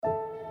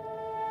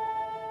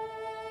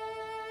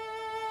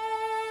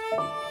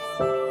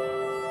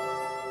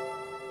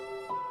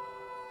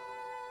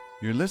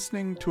You're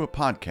listening to a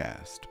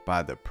podcast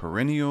by the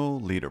Perennial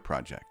Leader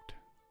Project.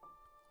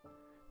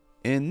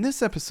 In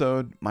this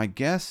episode, my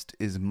guest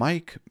is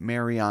Mike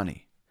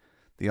Mariani,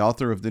 the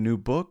author of the new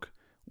book,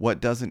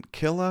 What Doesn't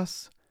Kill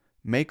Us,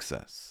 Makes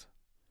Us.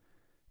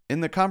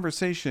 In the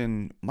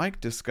conversation, Mike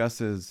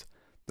discusses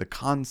the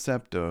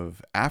concept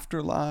of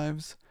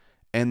afterlives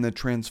and the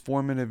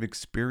transformative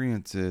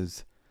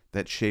experiences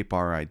that shape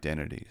our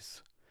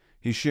identities.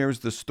 He shares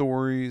the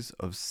stories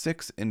of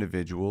 6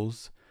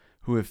 individuals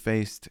who have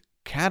faced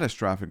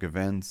catastrophic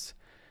events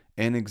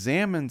and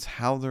examines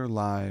how their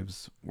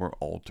lives were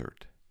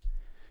altered.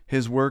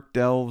 His work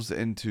delves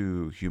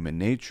into human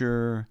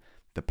nature,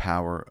 the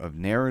power of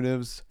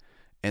narratives,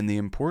 and the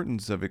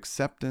importance of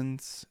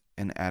acceptance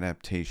and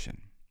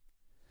adaptation.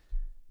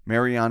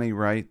 Mariani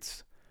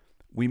writes,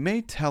 "We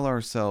may tell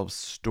ourselves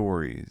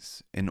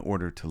stories in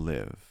order to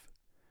live,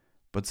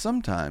 but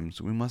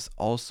sometimes we must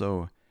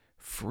also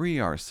free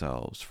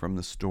ourselves from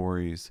the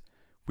stories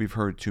we've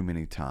heard too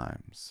many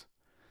times,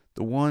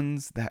 the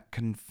ones that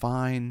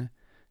confine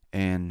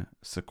and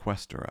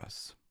sequester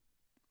us."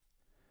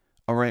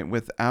 All right,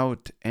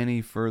 without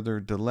any further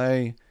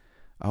delay,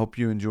 I hope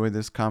you enjoy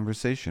this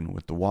conversation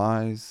with the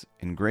wise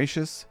and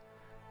gracious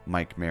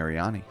Mike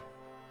Mariani.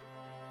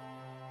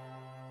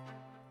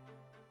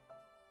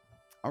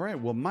 All right,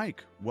 well,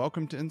 Mike,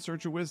 welcome to In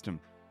Search of Wisdom.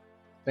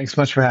 Thanks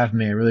so much for having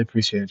me. I really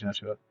appreciate it,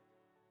 Joshua.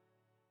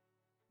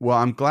 Well,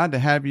 I'm glad to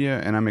have you,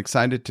 and I'm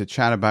excited to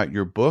chat about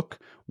your book,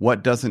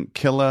 What Doesn't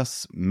Kill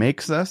Us,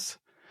 Makes Us.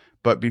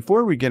 But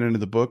before we get into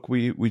the book,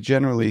 we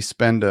generally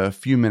spend a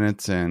few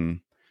minutes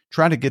and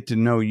try to get to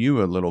know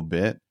you a little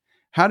bit.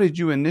 How did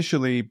you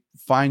initially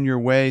find your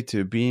way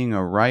to being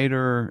a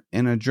writer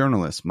and a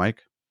journalist,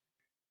 Mike?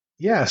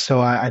 Yeah,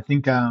 so I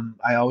think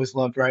I always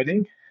loved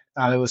writing.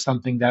 It was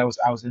something that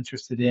I was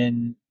interested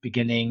in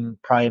beginning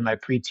probably in my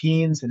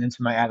preteens and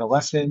into my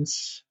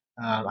adolescence.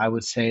 I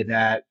would say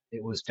that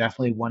it was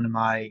definitely one of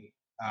my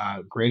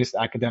greatest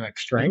academic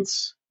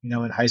strengths, in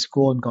high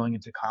school and going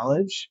into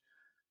college.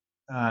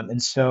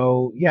 And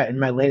so, yeah, in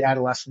my late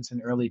adolescence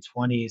and early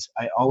 20s,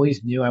 I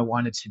always knew I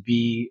wanted to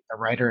be a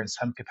writer in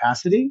some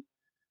capacity.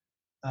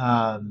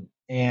 And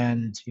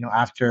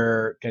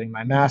after getting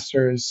my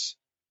master's,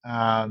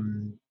 I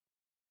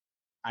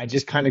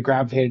just kind of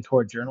gravitated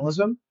toward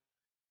journalism.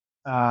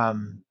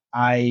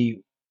 I,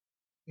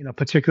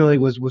 particularly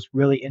was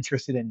really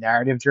interested in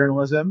narrative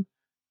journalism,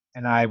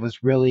 and I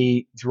was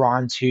really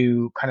drawn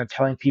to kind of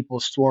telling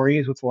people's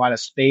stories with a lot of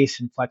space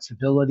and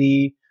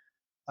flexibility,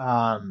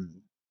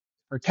 um,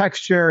 for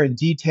texture and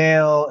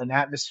detail and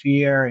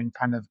atmosphere, and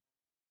kind of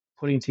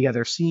putting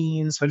together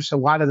scenes. So just a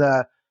lot of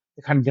the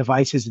kind of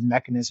devices and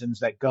mechanisms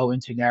that go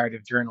into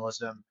narrative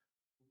journalism,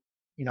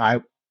 you know,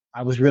 I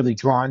I was really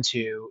drawn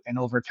to, and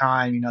over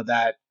time,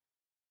 that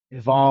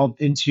evolved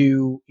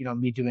into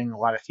me doing a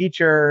lot of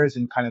features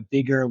and kind of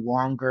bigger,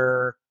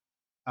 longer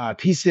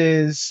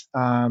pieces,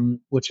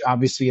 which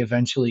obviously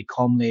eventually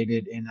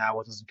culminated in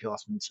What Doesn't Kill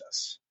Us Makes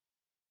Us.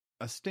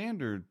 A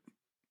standard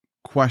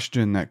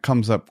question that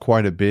comes up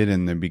quite a bit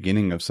in the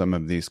beginning of some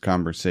of these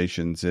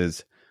conversations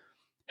is,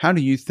 how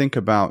do you think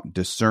about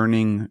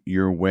discerning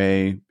your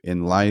way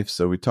in life?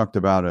 So we talked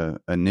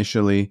about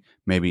initially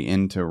maybe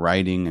into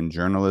writing and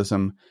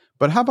journalism,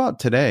 but how about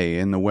today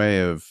in the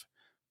way of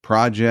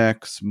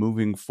projects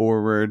moving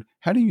forward?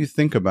 How do you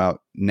think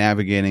about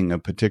navigating a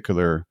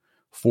particular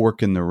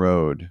fork in the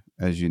road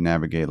as you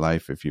navigate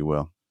life, if you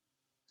will?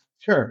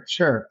 Sure,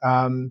 sure.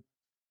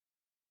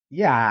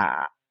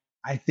 Yeah,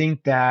 I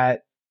think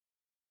that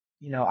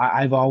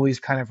I've always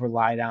kind of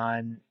relied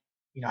on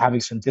having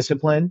some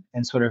discipline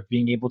and sort of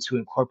being able to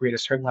incorporate a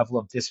certain level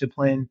of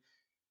discipline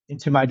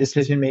into my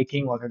decision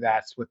making, whether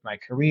that's with my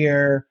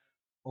career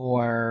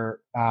or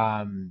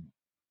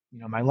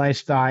my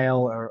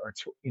lifestyle, or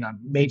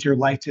major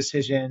life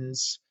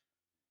decisions.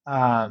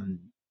 Um,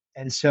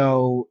 and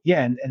so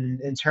yeah,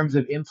 and in terms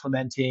of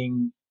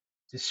implementing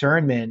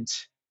discernment,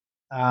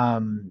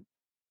 um,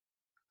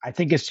 I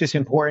think it's just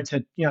important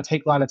to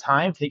take a lot of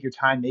time, take your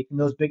time making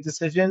those big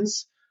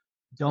decisions.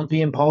 Don't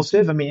be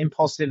impulsive. I mean,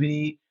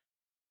 impulsivity,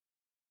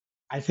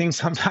 I think,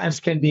 sometimes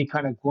can be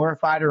kind of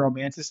glorified or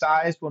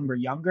romanticized when we're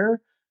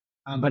younger.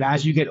 But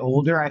as you get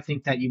older, I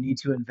think that you need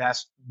to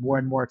invest more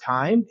and more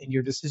time in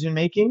your decision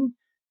making,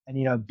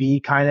 and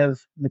be kind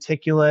of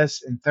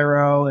meticulous and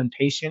thorough and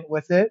patient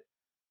with it.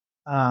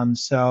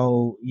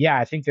 So yeah,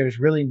 I think there's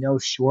really no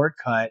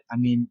shortcut. I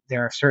mean,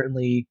 there are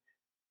certainly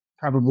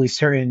probably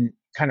certain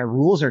kind of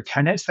rules or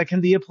tenets that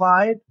can be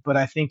applied, but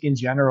I think in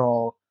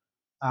general,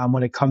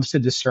 when it comes to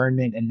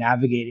discernment and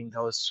navigating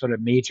those sort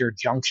of major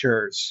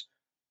junctures,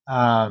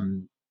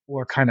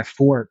 or kind of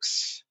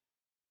forks,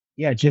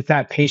 yeah, just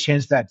that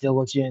patience, that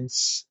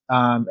diligence,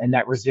 and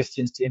that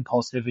resistance to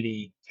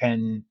impulsivity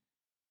can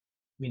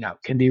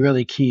be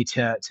really key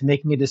to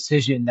making a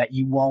decision that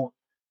you won't,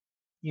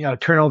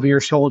 turn over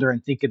your shoulder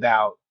and think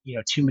about,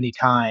 too many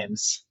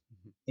times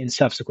in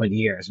subsequent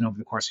years and over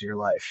the course of your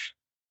life.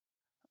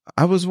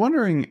 I was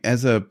wondering,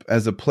 as a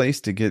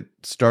place to get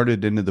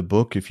started into the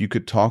book, if you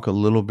could talk a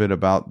little bit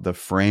about the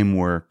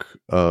framework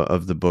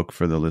of the book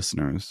for the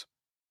listeners.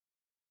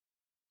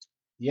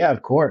 Yeah,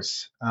 of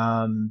course.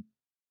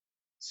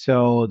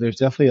 So there's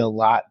definitely a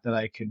lot that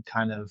I could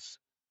kind of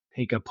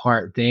take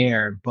apart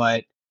there,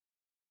 but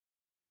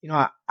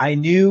I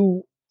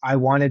knew I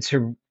wanted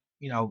to,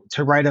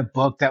 to write a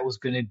book that was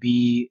going to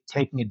be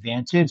taking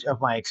advantage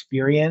of my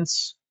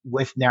experience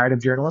with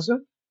narrative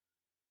journalism.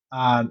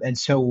 And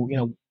so,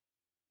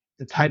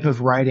 the type of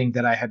writing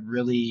that I had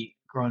really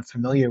grown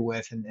familiar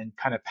with and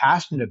kind of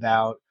passionate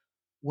about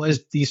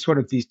was these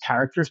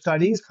character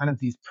studies, kind of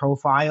these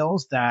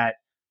profiles that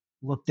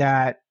looked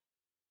at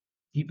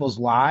people's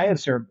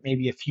lives or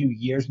maybe a few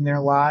years in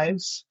their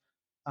lives,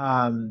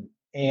 and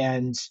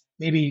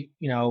maybe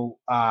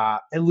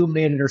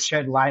illuminated or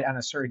shed light on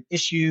a certain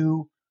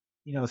issue,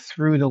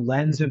 through the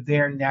lens of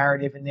their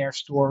narrative and their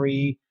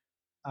story.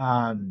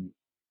 Um,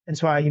 and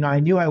so I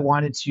knew I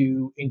wanted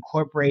to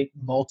incorporate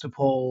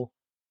multiple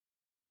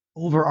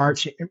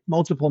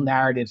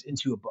narratives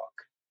into a book.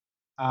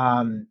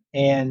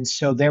 And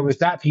so there was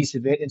that piece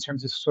of it in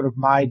terms of sort of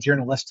my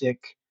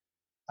journalistic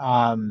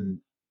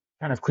um,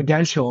 kind of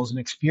credentials and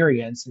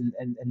experience and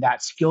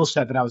that skill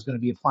set that I was going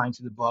to be applying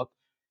to the book.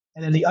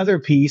 And then the other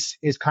piece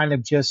is kind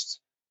of just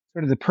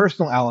sort of the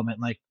personal element,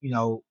 like,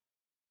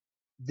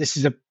 this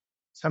is a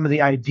some of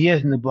the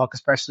ideas in the book,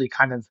 especially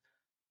kind of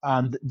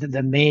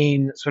the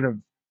main sort of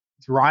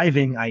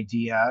driving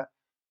idea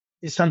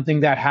is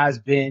something that has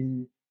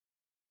been,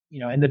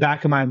 in the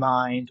back of my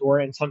mind, or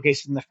in some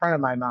cases in the front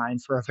of my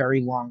mind for a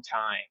very long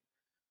time.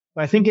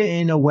 But I think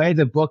in a way,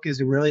 the book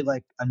is really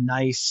like a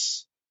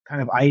nice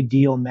kind of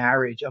ideal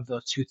marriage of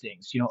those two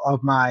things,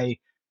 of my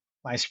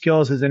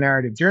skills as a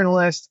narrative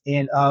journalist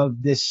and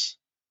of this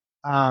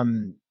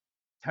um,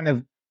 kind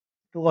of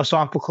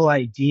philosophical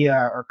idea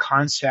or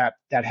concept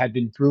that had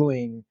been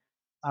brewing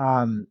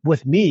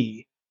with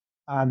me,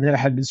 that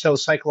had been so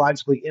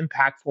psychologically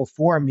impactful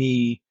for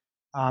me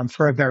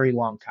for a very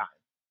long time.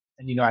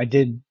 And I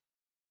did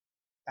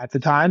at the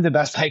time the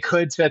best I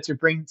could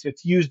to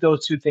fuse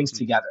those two things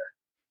together.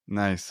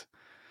 Nice.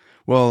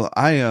 Well,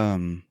 I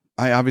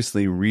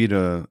obviously read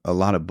a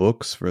lot of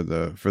books for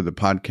the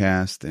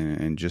podcast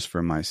and just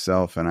for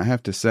myself, and I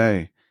have to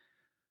say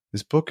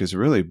this book is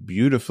really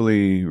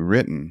beautifully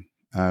written.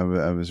 I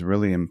was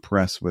really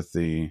impressed with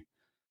the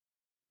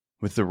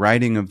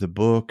writing of the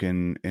book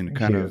and Thank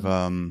kind of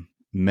you.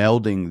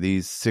 melding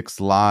these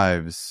six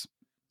lives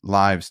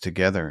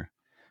together.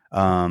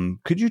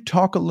 Could you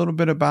talk a little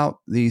bit about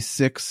these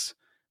six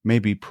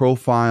maybe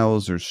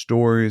profiles or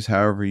stories,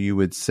 however you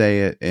would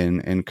say it,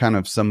 and kind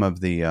of some of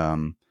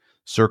the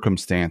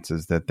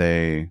circumstances that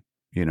they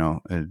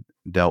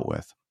dealt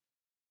with?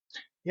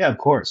 Yeah, of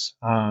course.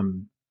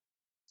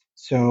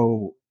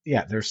 So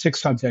yeah, there's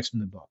six subjects in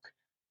the book.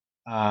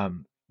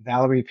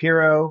 Valerie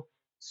Pirro,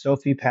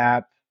 Sophie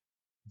Papp,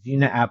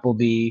 Gina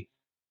Appleby,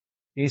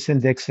 Jason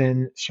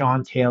Dixon,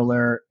 Sean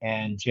Taylor,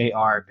 and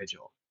J.R.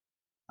 Vigil.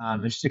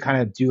 Just to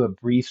kind of do a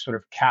brief sort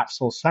of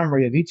capsule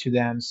summary of each of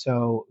them.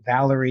 So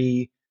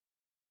Valerie,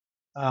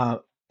 uh,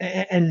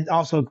 and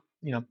also,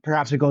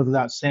 perhaps it goes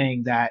without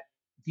saying that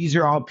these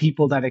are all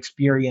people that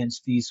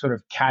experience these sort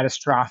of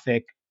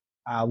catastrophic,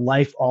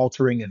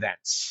 life-altering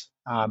events.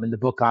 And the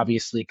book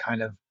obviously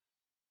kind of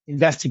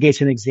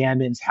investigates and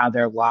examines how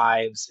their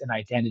lives and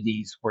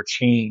identities were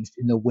changed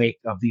in the wake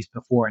of these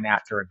before and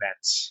after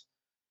events.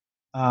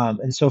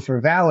 And so for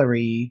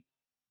Valerie,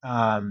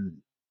 um,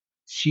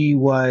 she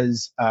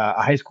was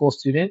a high school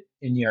student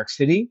in New York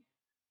City,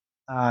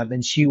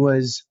 and she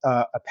was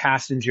a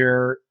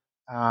passenger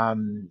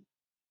um,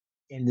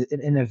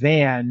 in a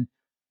van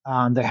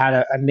that had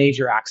a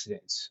major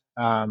accident,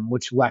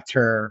 which left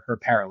her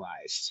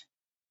paralyzed.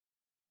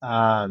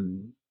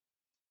 Um,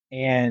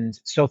 and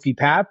Sophie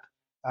Papp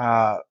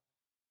uh,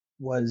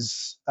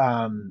 was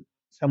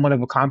somewhat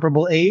of a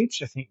comparable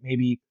age. I think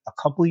maybe a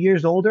couple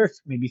years older,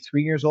 maybe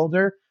 3 years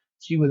older.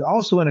 She was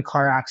also in a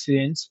car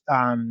accident,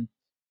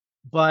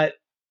 but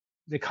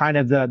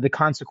the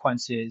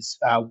consequences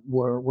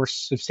were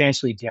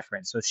substantially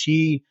different. So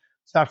she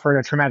suffered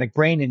a traumatic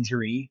brain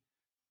injury,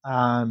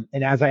 and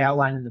as I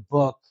outlined in the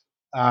book,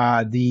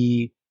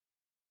 the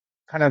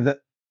kind of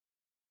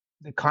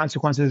the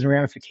consequences and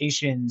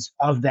ramifications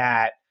of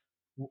that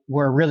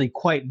were really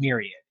quite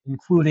myriad,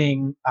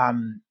 including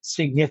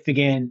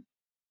significant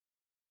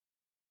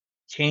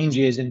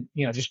changes and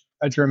just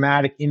a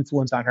dramatic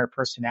influence on her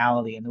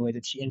personality and the way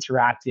that she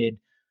interacted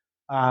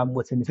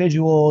with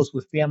individuals,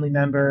 with family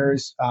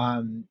members,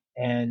 and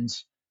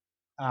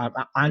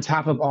on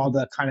top of all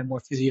the kind of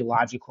more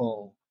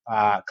physiological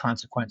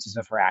consequences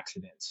of her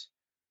accidents.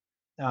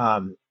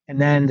 And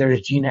then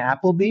there's Gina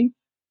Appleby.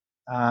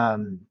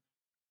 Um,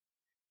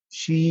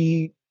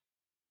 she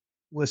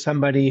was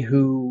somebody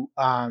who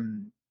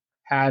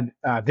had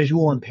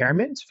visual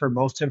impairment for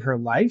most of her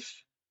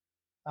life.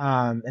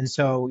 And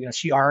so,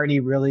 she already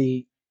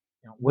really,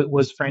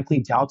 was frankly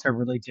dealt a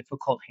really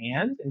difficult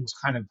hand and was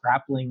kind of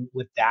grappling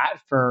with that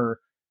for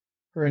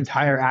her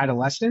entire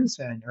adolescence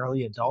and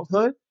early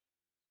adulthood.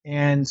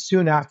 And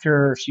soon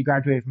after she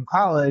graduated from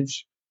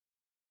college,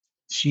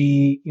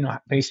 she,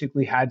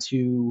 basically had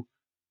to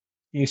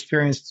she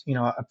experienced,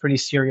 a pretty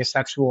serious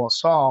sexual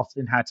assault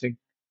and had to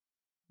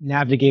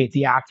navigate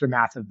the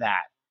aftermath of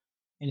that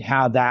and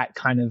how that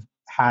kind of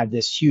had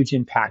this huge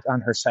impact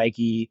on her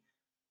psyche,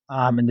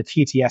 and the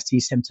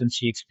PTSD symptoms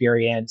she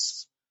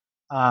experienced,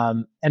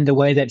 and the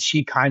way that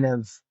she kind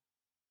of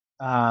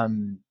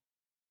um,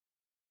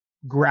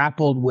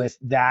 grappled with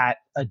that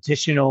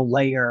additional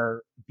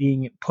layer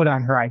being put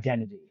on her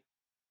identity.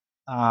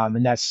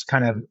 And that's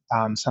kind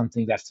of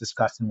something that's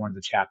discussed in one of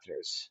the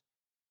chapters.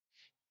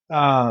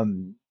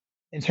 Um,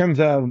 in terms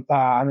of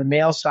on the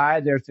male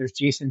side, there's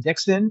Jason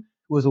Dixon,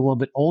 who was a little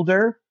bit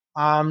older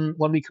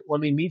when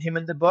we meet him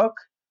in the book.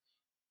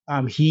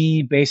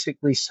 He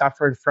basically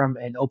suffered from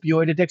an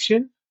opioid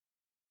addiction,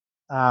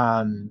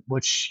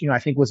 which I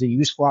think was a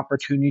useful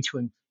opportunity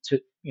to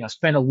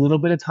spend a little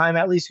bit of time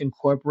at least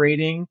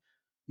incorporating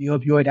the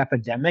opioid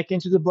epidemic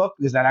into the book,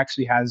 because that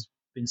actually has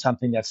been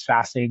something that's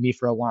fascinated me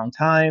for a long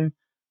time.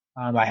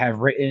 I have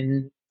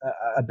written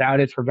about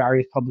it for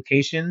various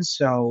publications,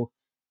 so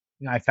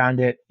I found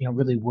it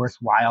really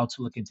worthwhile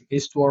to look into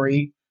his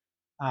story.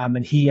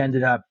 And he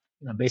ended up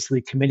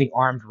basically committing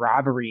armed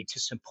robbery to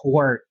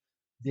support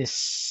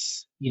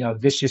this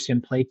vicious,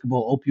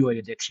 implacable opioid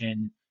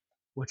addiction,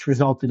 which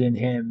resulted in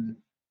him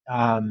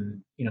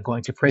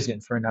going to prison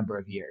for a number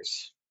of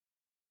years.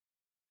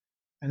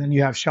 And then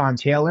you have Sean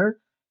Taylor,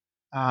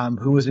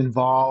 who was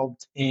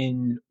involved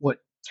in what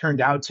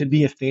turned out to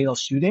be a fatal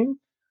shooting,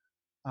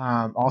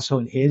 also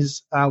in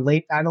his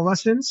late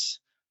adolescence.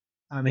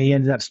 He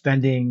ended up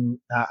spending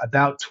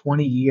about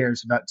 20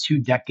 years, about 2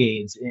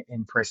 decades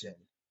in prison.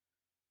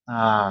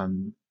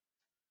 Um,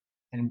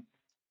 and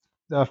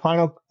the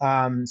final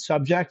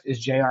subject is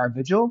J.R.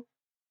 Vigil,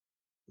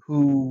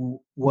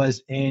 who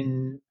was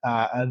in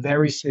a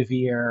very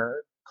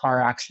severe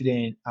car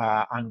accident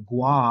on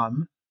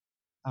Guam,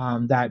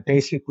 that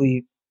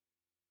basically,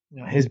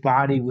 his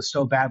body was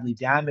so badly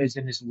damaged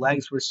and his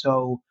legs were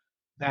so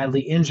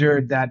badly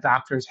injured that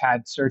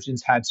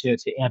surgeons had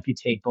to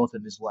amputate both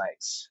of his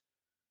legs.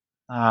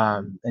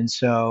 And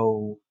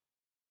so,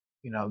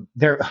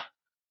 there,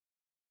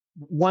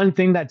 one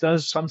thing that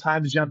does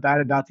sometimes jump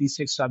out about these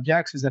six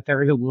subjects is that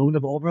there is a little bit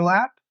of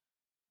overlap.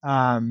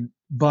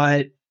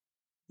 But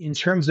in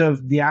terms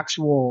of the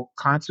actual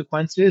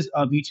consequences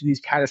of each of these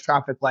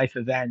catastrophic life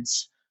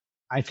events,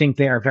 I think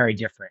they are very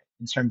different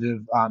in terms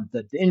of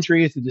the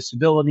injuries, the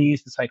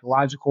disabilities, the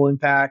psychological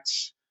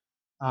impacts.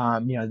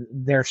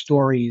 Their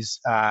stories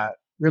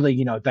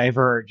really,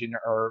 diverge and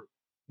are,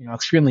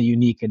 extremely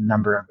unique in a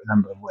number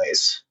of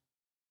ways.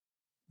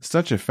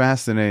 Such a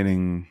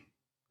fascinating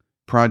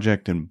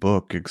project and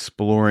book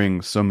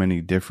exploring so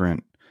many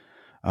different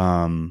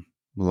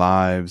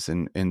lives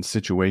and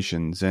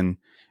situations. And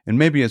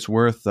maybe it's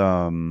worth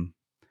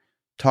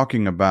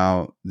talking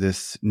about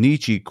this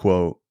Nietzsche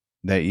quote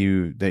that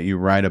you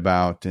write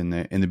about in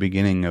the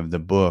beginning of the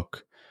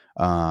book.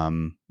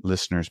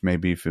 Listeners may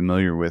be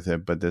familiar with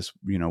it, but this,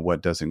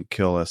 what doesn't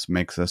kill us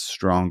makes us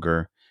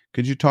stronger.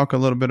 Could you talk a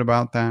little bit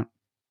about that?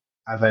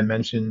 As I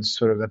mentioned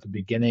sort of at the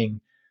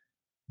beginning,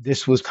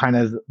 this was kind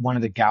of one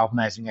of the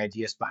galvanizing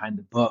ideas behind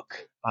the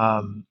book.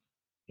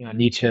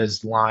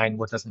 Nietzsche's line,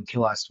 "What doesn't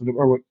kill us,"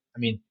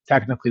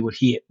 technically, what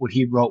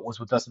he wrote was,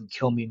 "What doesn't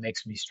kill me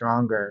makes me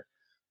stronger."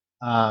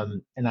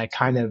 And I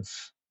kind of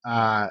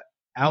uh,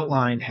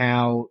 outline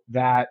how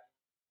that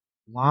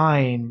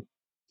line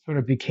sort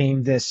of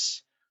became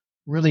this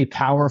really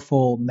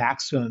powerful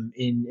maxim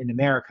in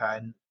America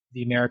and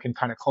the American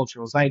kind of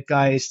cultural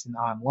zeitgeist and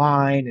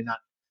online and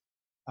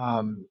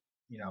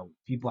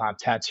people have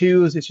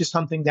tattoos. It's just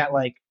something that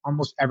like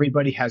almost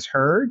everybody has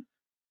heard,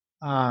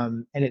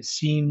 and it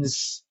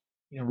seems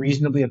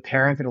reasonably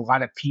apparent that a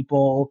lot of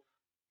people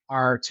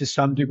are to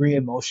some degree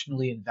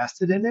emotionally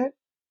invested in it.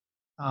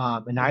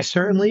 And I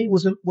certainly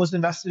was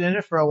invested in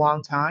it for a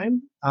long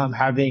time,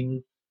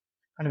 having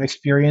kind of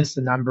experienced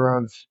a number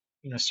of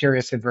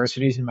serious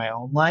adversities in my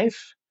own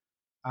life.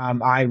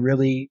 I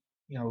really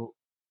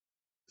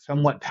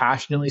somewhat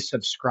passionately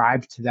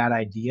subscribed to that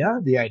idea,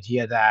 the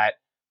idea that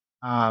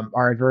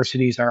our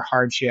adversities, our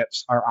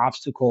hardships, our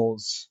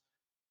obstacles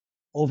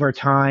over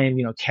time,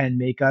 can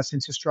make us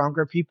into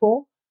stronger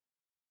people.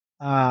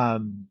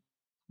 Um,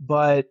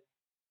 but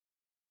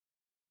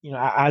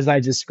as I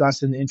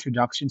discussed in the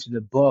introduction to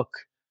the book,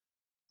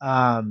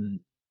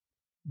 um,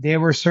 there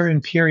were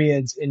certain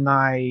periods in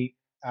my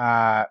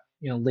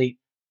late,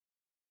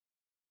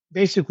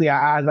 basically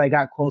as I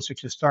got closer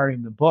to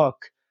starting the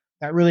book,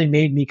 that really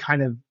made me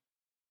kind of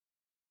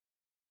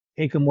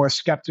take a more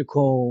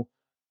skeptical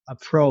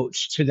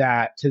approach to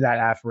that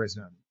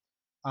aphorism,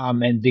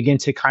 and begin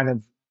to kind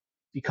of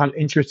become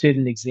interested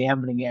in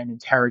examining it and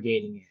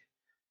interrogating it.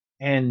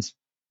 And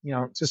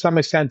to some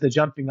extent, the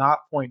jumping off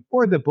point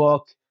for the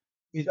book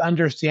is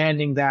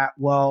understanding that,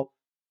 well,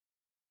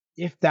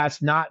 if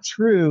that's not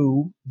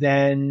true,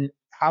 then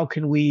how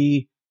can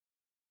we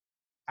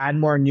add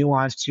more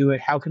nuance to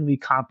it? How can we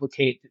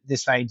complicate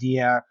this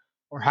idea,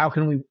 or how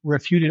can we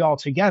refute it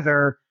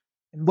altogether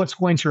and what's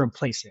going to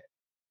replace it.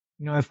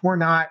 If we're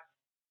not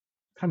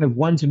kind of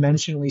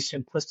one-dimensionally,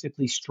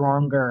 simplistically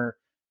stronger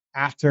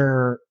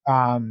after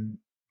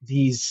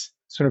these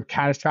sort of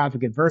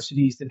catastrophic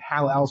adversities, then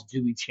how else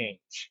do we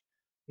change?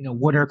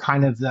 What are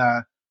kind of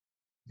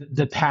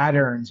the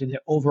patterns and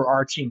the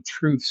overarching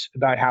truths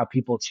about how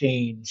people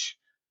change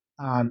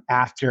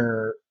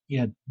after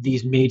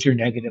these major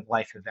negative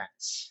life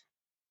events?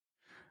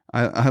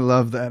 I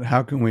love that.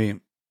 How can we,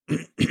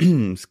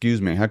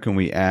 excuse me, how can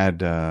we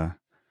add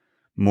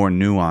more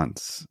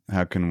nuance?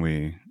 How can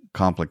we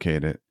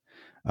complicate it?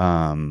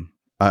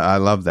 I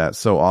love that.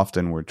 So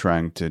often we're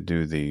trying to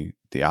do the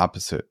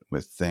opposite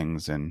with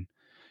things and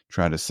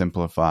try to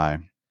simplify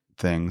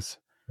things.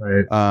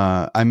 Right.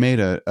 I made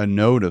a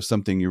note of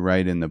something you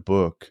write in the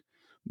book.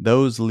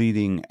 Those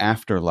leading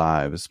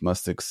afterlives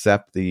must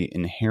accept the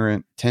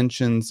inherent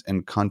tensions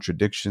and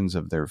contradictions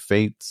of their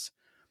fates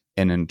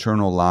and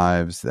internal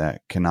lives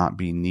that cannot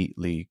be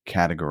neatly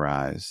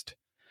categorized.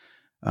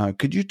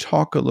 Could you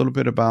talk a little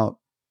bit about,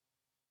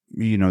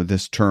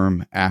 this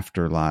term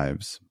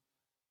afterlives?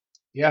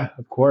 Yeah,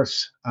 of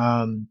course.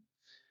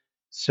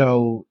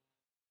 So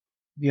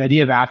the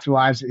idea of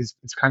afterlives is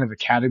it's kind of a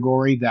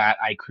category that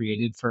I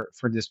created for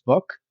this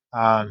book.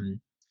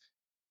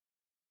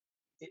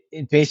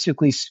 It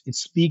basically it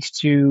speaks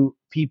to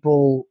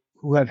people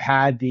who have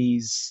had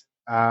these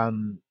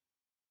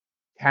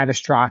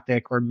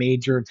catastrophic or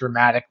major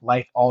dramatic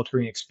life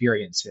altering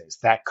experiences.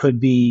 That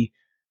could be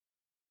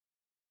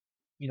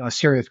a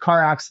serious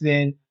car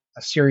accident,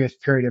 a serious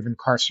period of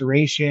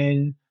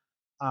incarceration,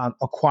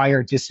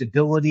 acquired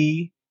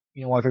disability,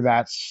 whether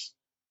that's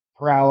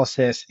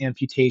paralysis,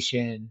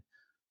 amputation,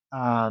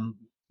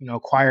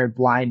 acquired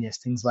blindness,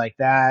 things like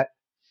that.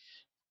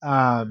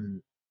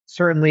 Um,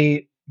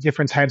 Certainly,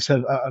 different types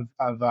of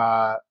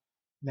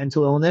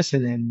mental illness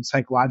and then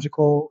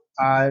psychological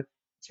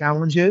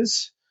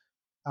challenges.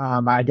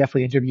 I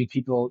definitely interviewed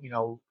people,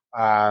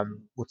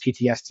 with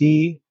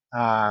PTSD.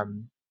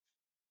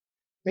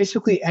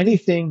 Basically,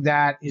 anything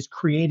that is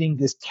creating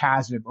this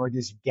chasm or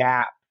this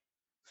gap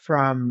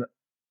from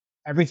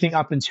everything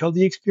up until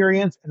the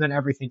experience and then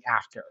everything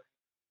after.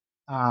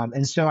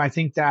 And so I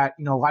think that,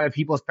 a lot of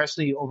people,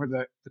 especially over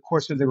the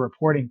course of the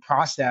reporting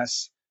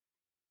process,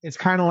 it's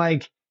kind of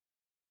like,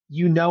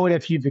 it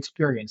if you've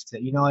experienced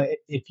it.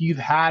 If you've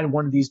had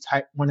one of these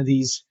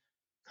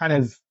kind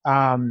of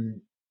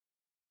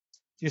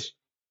just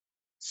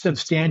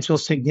substantial,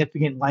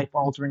 significant life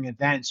altering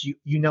events,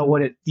 you know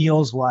what it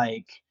feels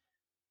like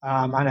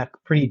on a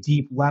pretty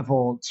deep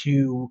level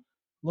to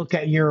look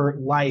at your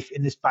life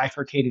in this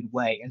bifurcated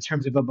way in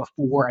terms of a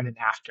before and an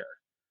after.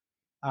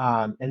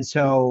 And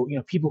so,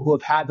 people who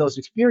have had those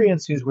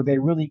experiences where they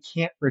really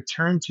can't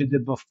return to the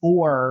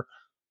before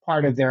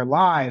part of their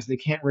lives, they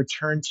can't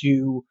return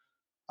to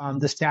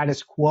the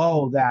status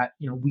quo that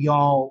we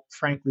all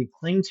frankly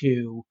cling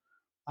to.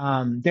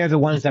 They're the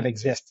ones that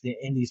exist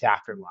in these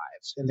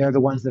afterlives, and they're the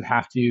ones that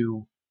have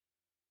to,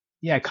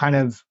 yeah, kind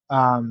of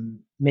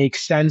make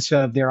sense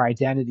of their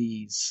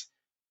identities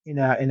in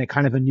a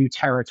kind of a new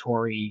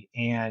territory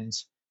and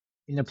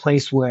in a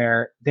place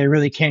where they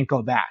really can't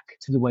go back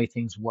to the way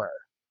things were,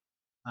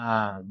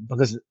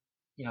 because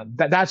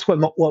that's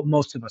what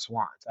most of us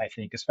want, I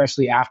think,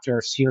 especially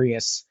after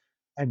serious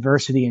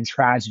adversity and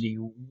tragedy.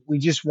 We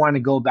just want to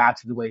go back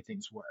to the way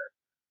things were.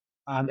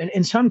 And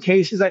in some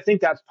cases, I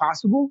think that's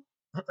possible,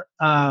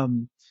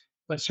 um,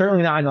 but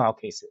certainly not in all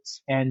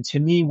cases. And to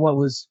me, what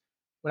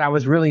I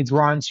was really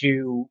drawn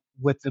to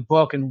with the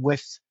book and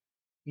with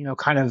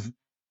kind of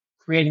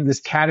creating this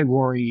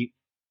category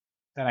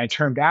that I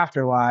termed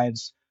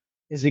afterlives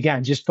is,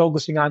 again, just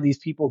focusing on these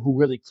people who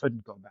really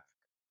couldn't go back.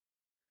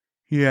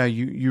 Yeah,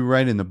 you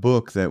write in the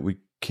book that we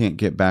can't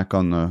get back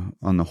on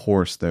the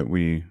horse that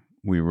we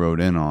rode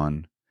in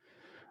on,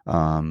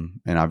 and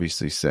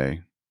obviously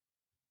say,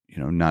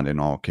 not in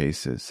all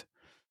cases.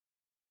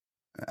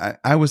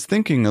 I was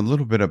thinking a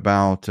little bit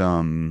about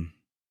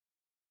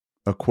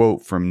a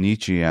quote from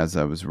Nietzsche as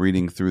I was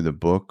reading through the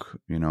book.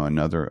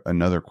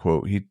 Another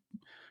quote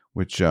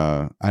which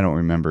I don't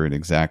remember it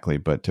exactly,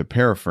 but to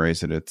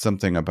paraphrase it, it's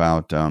something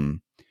about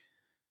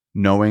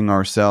knowing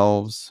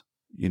ourselves.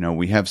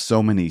 We have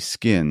so many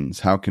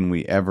skins. How can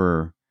we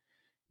ever,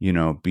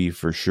 be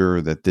for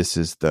sure that this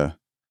is the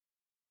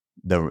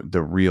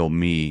real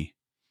me?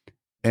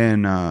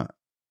 And I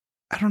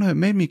don't know. It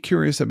made me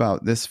curious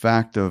about this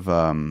fact of,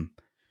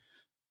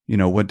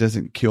 what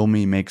doesn't kill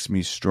me makes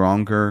me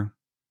stronger.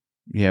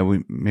 Yeah,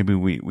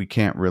 we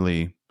can't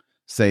really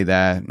say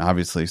that. And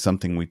obviously,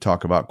 something we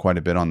talk about quite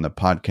a bit on the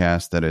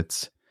podcast, that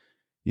it's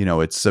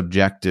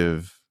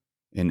subjective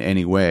in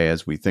any way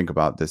as we think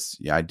about this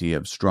idea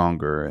of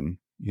stronger, and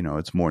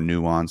it's more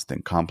nuanced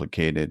and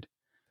complicated.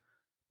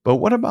 But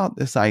what about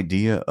this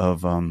idea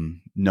of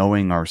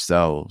knowing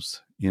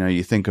ourselves?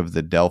 You think of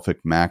the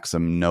Delphic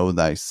maxim, know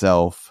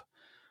thyself.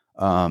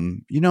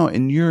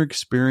 In your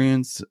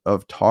experience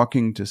of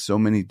talking to so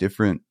many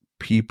different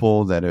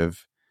people that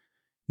have,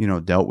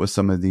 dealt with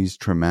some of these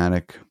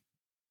traumatic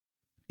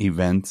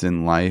events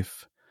in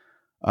life,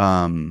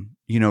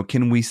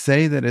 can we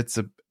say that it's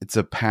it's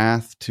a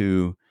path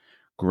to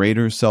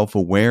greater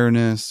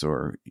self-awareness,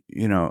 or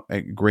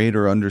a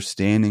greater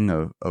understanding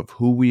of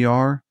who we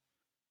are?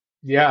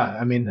 Yeah,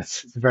 I mean,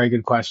 that's a very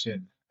good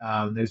question.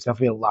 There's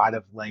definitely a lot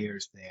of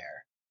layers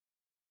there.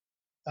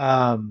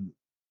 Um,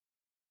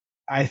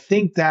 I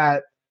think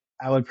that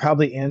I would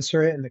probably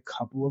answer it in a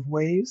couple of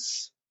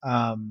ways.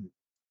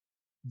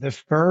 The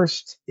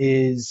first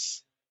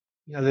is,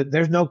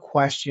 there's no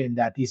question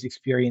that these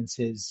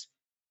experiences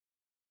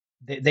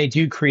they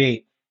do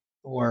create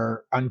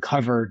or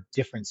uncover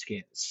different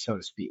skins, so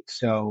to speak.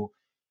 So,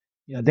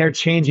 they're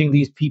changing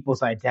these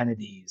people's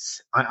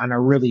identities on a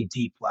really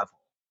deep level.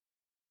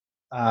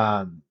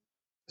 Um,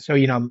 so,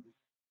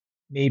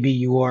 maybe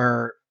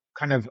you're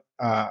kind of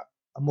a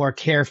more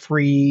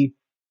carefree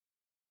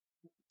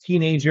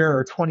teenager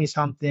or 20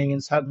 something,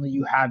 and suddenly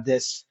you have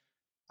this,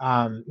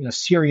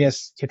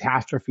 serious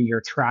catastrophe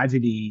or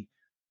tragedy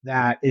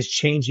that is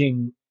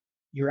changing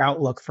your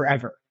outlook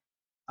forever.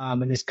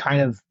 And is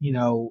kind of,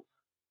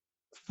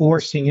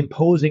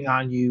 imposing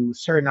on you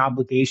certain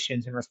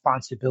obligations and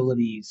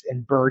responsibilities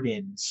and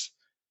burdens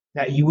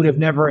that you would have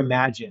never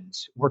imagined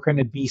were going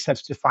to be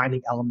such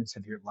defining elements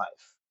of your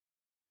life.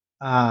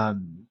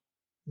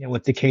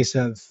 With the case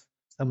of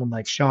someone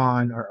like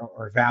Sean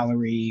or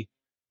Valerie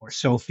or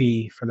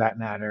Sophie for that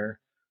matter.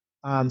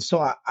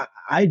 So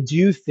I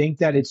do think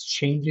that it's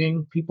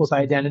changing people's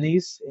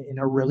identities in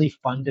a really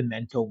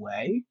fundamental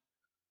way.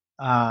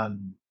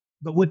 Um,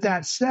 but with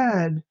that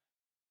said,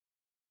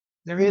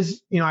 there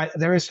is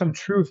some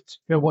truth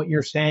to what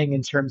you're saying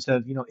in terms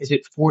of, is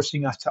it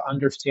forcing us to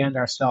understand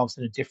ourselves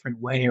in a different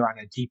way or on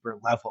a deeper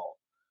level?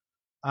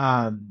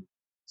 Um,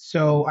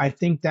 so I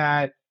think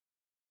that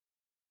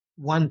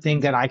one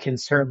thing that I can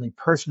certainly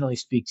personally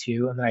speak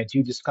to, and that I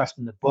do discuss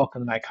in the book,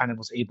 and that I kind of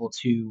was able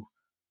to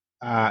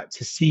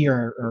see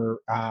or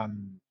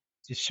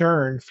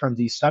discern from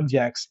these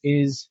subjects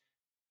is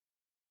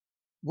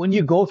when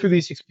you go through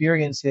these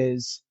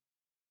experiences,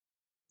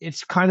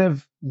 it's kind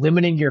of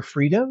limiting your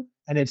freedom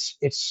and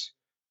it's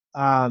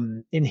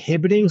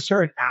inhibiting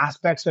certain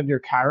aspects of your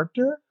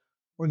character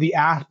or the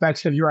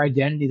aspects of your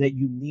identity that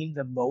you lean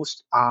the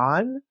most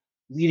on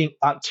leading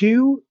up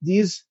to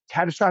these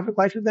catastrophic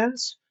life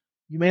events.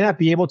 You may not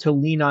be able to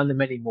lean on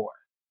them anymore.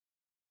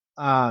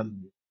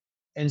 Um,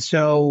 and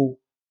so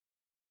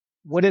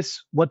what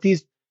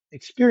these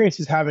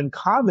experiences have in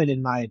common,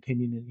 in my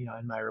opinion, and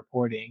in my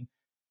reporting,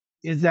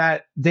 is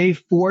that they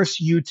force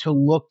you to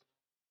look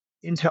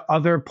into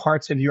other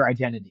parts of your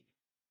identity,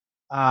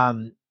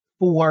 um,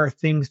 for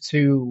things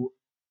to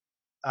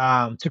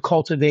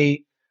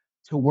cultivate,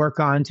 to work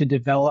on, to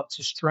develop,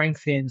 to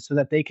strengthen, so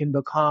that they can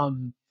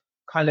become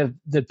kind of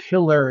the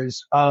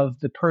pillars of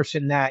the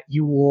person that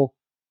you will,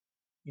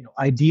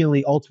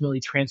 ideally, ultimately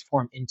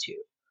transform into.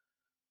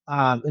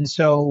 And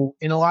so,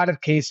 in a lot of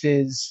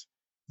cases,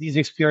 these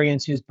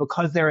experiences,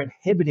 because they're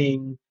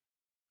inhibiting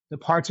the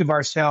parts of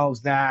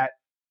ourselves that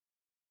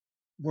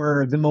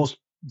were the most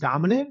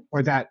dominant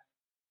or that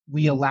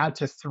we allowed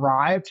to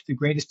thrive to the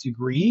greatest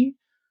degree,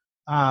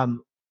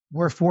 um,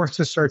 we're forced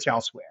to search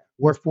elsewhere.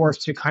 We're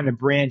forced to kind of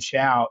branch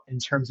out in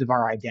terms of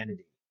our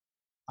identity,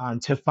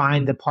 to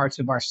find the parts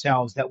of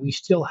ourselves that we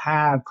still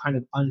have kind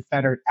of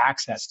unfettered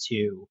access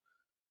to,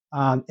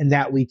 and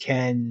that we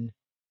can,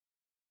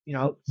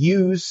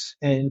 use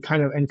and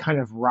kind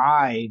of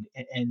ride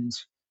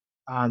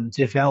and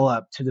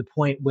develop to the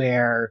point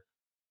where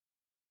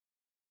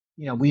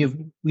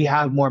we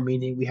have more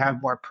meaning, we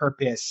have more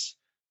purpose,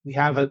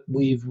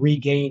 we've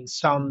regained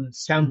some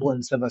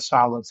semblance of a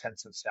solid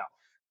sense of self.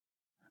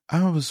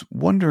 I was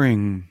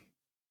wondering,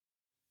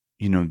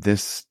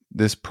 this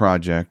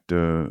project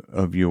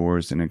of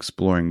yours and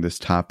exploring this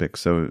topic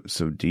so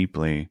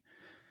deeply.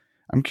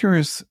 I'm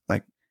curious,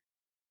 like,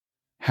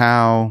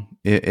 how,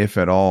 if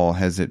at all,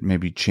 has it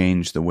maybe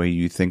changed the way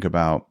you think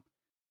about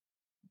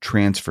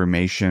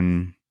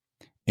transformation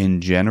in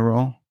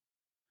general?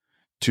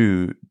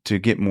 To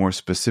get more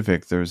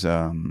specific, there's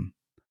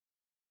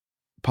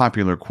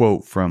popular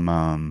quote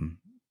from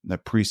the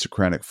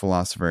pre-Socratic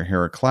philosopher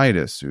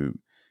Heraclitus, who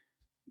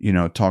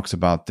talks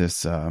about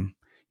this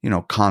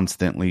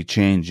constantly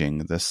changing.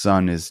 The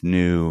sun is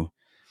new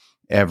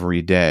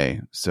every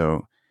day,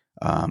 so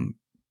um,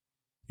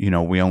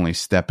 we only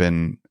step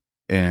in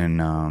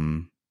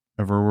a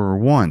river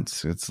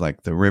once. It's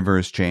like the river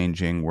is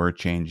changing, we're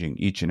changing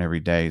each and every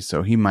day.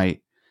 So he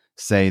might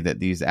say that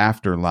these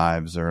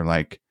afterlives are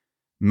like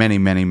many,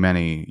 many,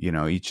 many,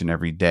 each and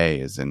every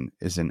day is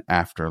an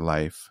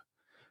afterlife.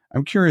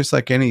 I'm curious,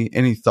 like,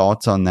 any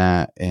thoughts on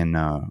that, and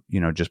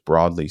just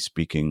broadly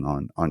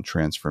speaking on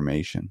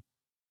transformation.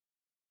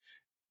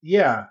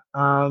 Yeah.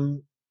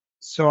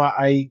 So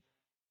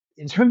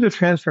in terms of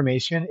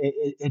transformation,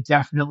 it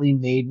definitely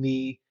made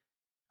me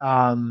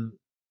um,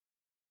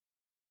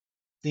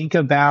 think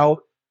about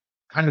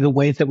kind of the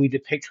ways that we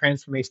depict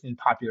transformation in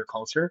popular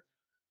culture.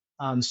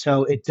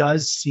 So it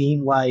does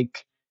seem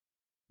like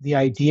the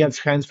idea of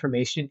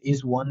transformation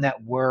is one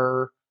that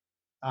we're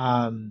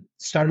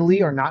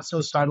subtly or not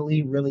so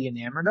subtly really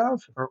enamored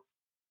of.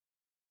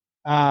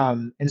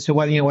 And so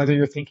whether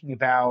you're thinking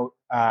about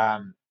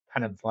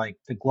kind of like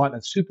the glut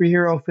of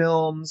superhero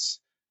films,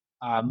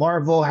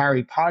 Marvel,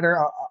 Harry Potter,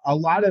 a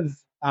lot of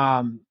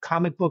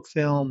comic book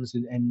films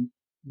and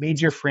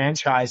major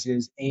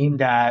franchises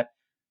aimed at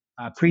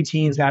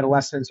preteens,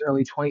 adolescents,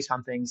 early 20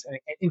 somethings, and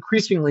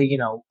increasingly,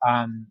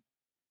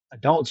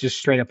 adults, just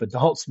straight up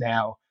adults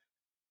now,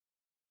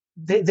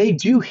 they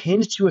do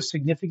hinge to a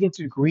significant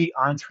degree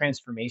on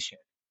transformation.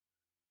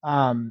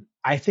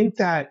 I think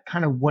that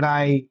kind of what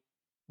I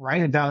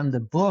write about in the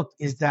book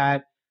is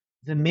that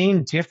the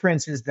main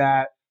difference is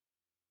that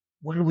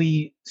when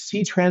we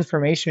see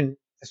transformation,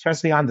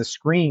 especially on the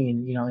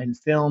screen, in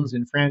films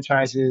and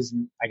franchises,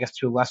 and I guess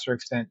to a lesser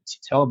extent,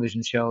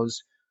 television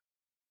shows,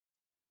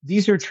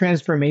 these are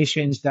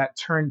transformations that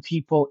turn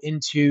people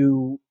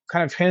into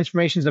kind of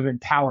transformations of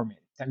empowerment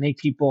that make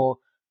people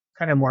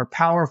kind of more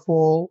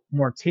powerful,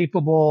 more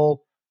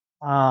capable,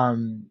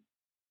 um,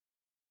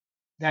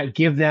 that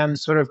give them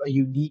sort of a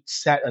unique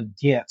set of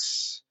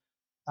gifts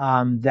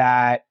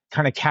that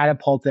kind of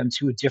catapult them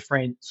to a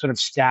different sort of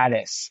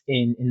status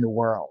in the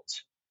world.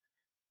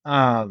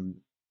 Um,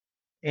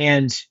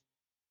 and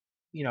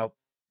you know,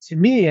 to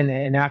me,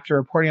 and after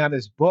reporting on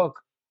this book,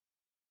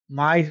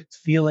 my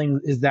feeling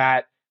is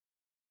that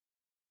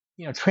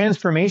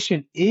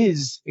transformation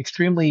is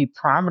extremely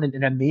prominent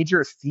and a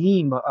major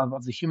theme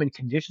of the human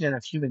condition and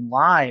of human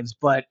lives,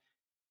 but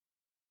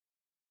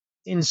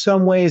in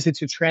some ways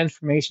it's a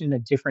transformation in a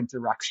different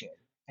direction.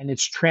 And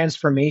it's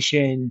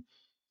transformation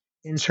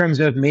in terms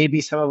of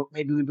maybe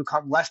we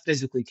become less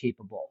physically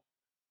capable.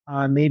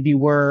 Maybe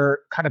we're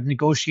kind of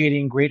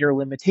negotiating greater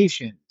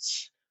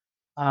limitations.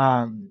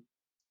 Um,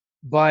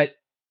 but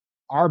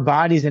our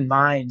bodies and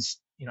minds,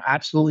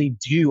 absolutely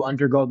do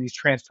undergo these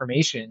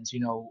transformations,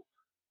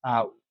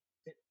 uh,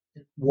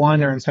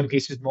 one or in some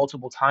cases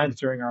multiple times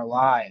during our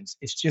lives.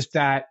 It's just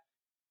that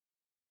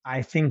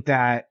I think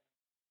that,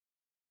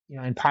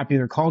 in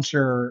popular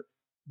culture,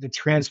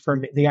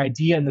 the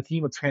idea and the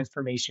theme of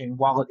transformation,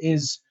 while it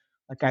is,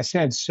 like I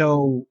said,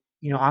 so,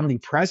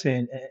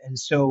 omnipresent and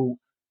so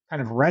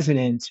kind of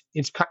resonant,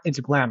 it's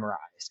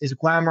glamorized. It's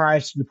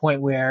glamorized to the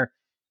point where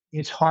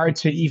it's hard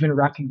to even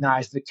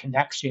recognize the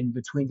connection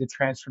between the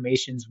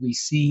transformations we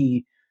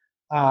see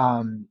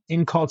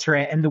in culture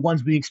and the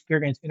ones we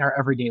experience in our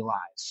everyday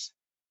lives.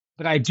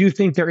 But I do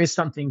think there is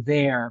something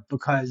there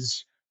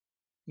because,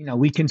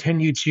 we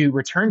continue to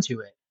return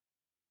to it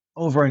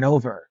over and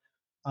over.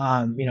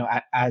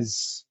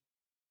 As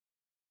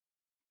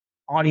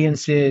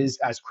audiences,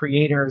 as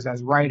creators,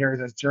 as writers,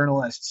 as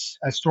journalists,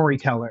 as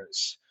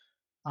storytellers,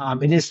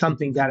 it is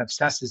something that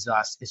obsesses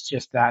us. It's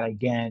just that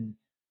again,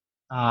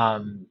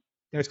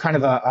 there's kind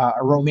of a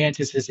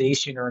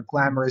romanticization or a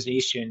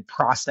glamorization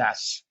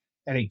process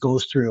that it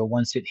goes through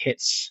once it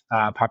hits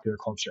popular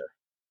culture.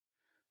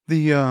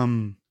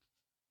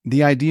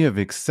 The idea of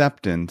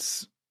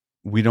acceptance,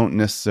 we don't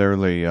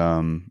necessarily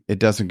it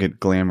doesn't get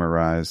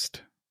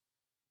glamorized,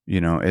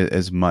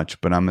 as much,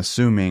 but I'm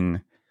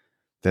assuming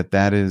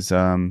that is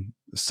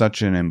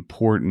such an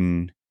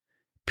important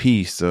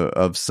piece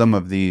of some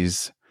of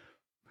these,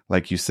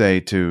 like you say,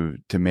 to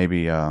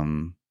maybe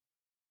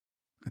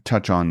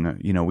touch on,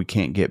 we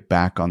can't get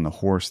back on the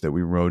horse that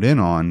we rode in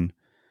on.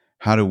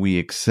 How do we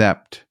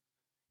accept,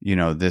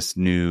 this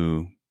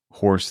new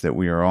horse that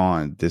we are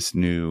on, this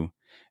new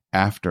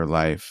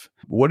afterlife?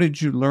 What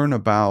did you learn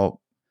about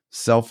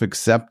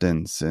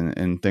self-acceptance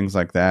and things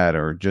like that?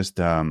 Or just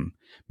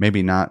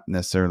maybe not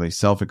necessarily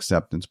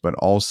self-acceptance, but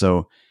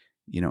also,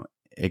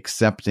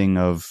 accepting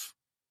of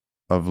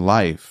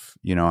life,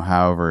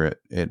 however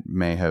it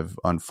may have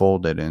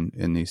unfolded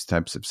in these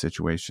types of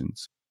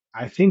situations.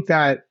 I think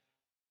that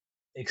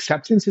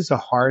acceptance is a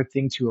hard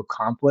thing to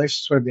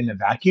accomplish sort of in a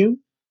vacuum.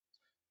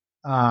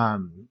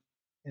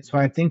 And so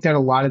I think that a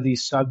lot of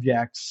these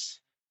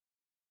subjects,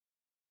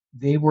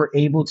 they were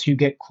able to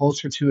get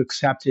closer to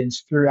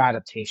acceptance through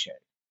adaptation.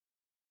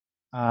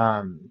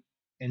 Um,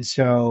 and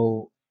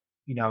so,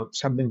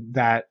 something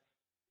that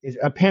is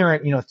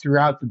apparent,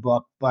 throughout the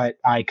book, but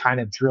I kind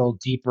of drill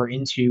deeper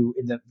into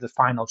in the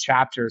final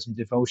chapters in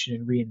devotion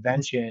and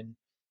reinvention.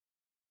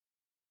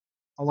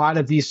 A lot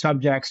of these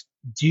subjects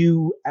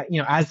do,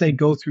 as they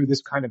go through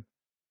this kind of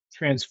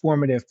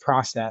transformative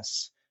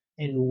process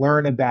and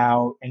learn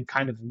about and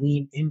kind of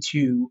lean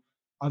into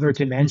other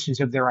dimensions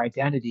of their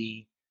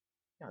identity,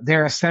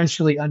 they're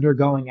essentially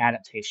undergoing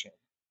adaptation.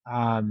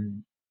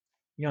 Um,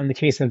 in the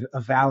case of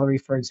Valerie,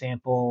 for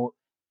example,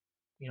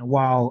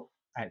 while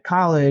at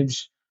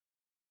college,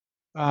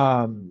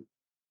 um,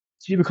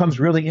 she becomes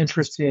really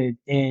interested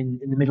in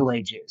the Middle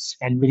Ages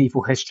and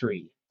medieval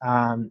history,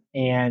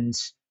 and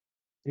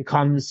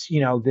becomes,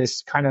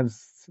 this kind of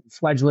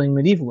fledgling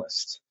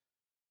medievalist.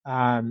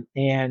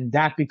 And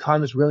that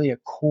becomes really a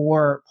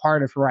core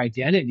part of her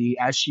identity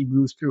as she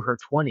moves through her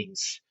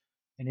 20s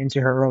and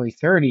into her early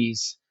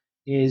 30s,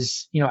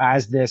 is,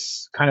 as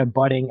this kind of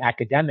budding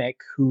academic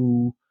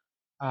who,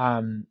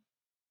 um,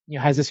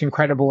 has this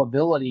incredible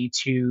ability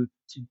to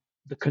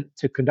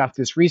conduct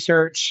this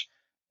research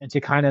and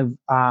to kind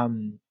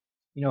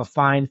of,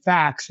 find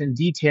facts and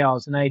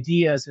details and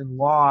ideas and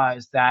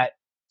laws that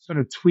sort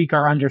of tweak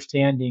our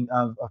understanding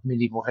of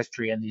medieval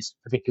history and these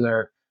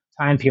particular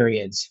time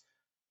periods.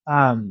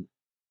 Um,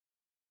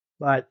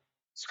 but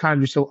it's kind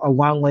of just a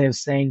long way of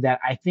saying that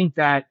I think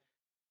that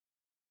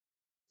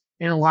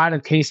in a lot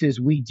of cases,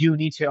 we do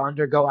need to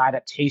undergo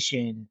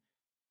adaptation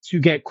to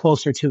get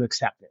closer to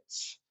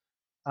acceptance.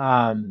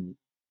 Um,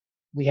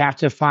 we have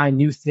to find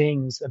new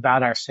things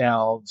about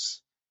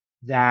ourselves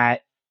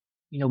that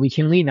we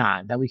can lean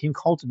on, that we can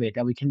cultivate,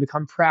 that we can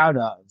become proud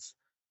of,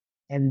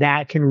 and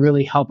that can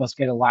really help us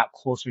get a lot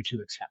closer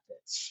to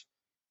acceptance.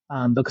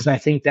 Because I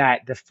think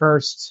that the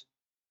first,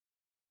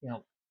 you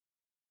know,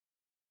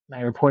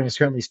 my reporting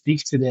certainly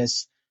speaks to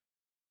this.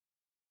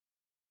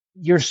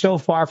 You're so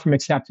far from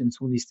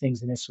acceptance when these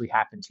things initially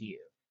happen to you,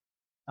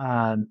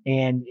 and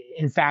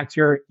in fact,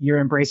 you're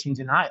embracing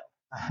denial.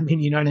 I mean,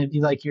 you know what I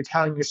mean? Like you're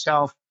telling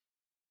yourself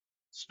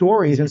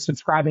stories and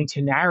subscribing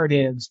to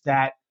narratives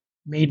that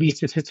may be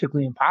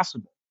statistically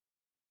impossible,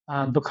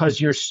 because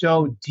you're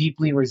so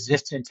deeply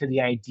resistant to the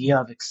idea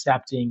of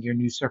accepting your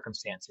new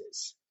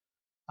circumstances.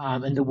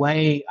 And the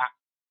way,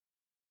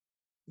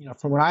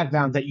 from what I've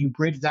found, that you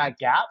bridge that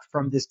gap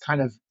from this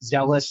kind of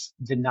zealous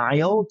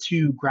denial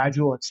to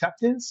gradual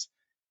acceptance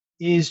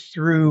is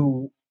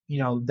through,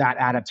 that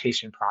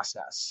adaptation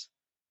process,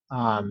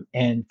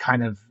 and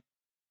kind of,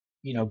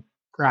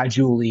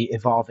 gradually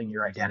evolving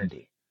your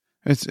identity.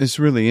 It's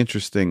really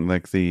interesting,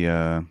 like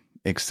the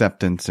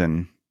acceptance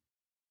and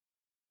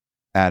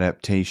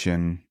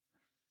adaptation,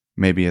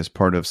 maybe as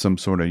part of some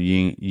sort of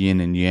yin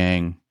and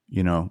yang,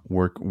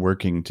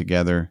 working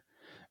together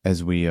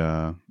as we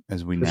For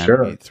sure.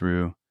 navigate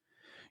through.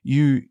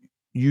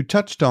 You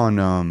touched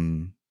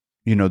on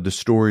the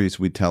stories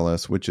we tell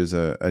us, which is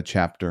a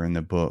chapter in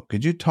the book.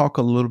 Could you talk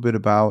a little bit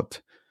about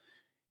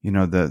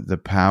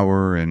the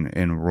power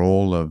and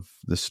role of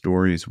the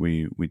stories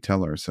we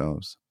tell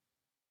ourselves?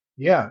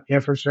 Yeah,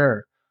 for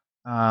sure.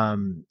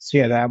 So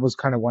yeah, that was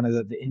kind of one of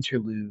the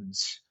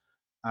interludes,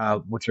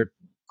 which are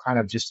kind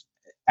of just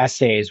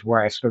essays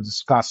where I sort of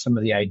discuss some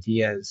of the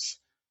ideas,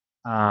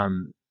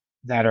 um,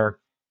 that are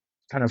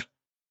kind of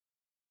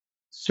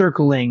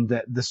circling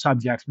the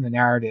subjects and the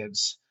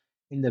narratives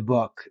in the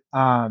book.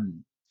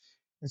 And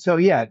so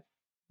yeah,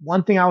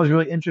 one thing I was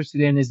really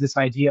interested in is this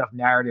idea of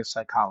narrative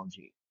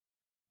psychology.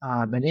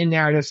 And in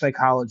narrative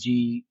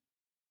psychology,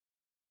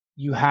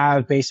 you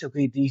have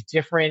basically these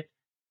different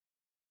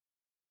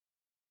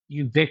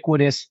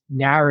ubiquitous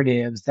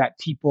narratives that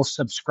people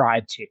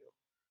subscribe to.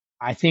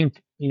 I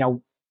think,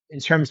 in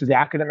terms of the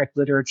academic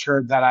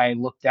literature that I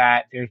looked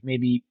at, there's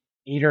maybe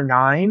 8 or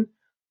 9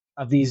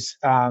 of these,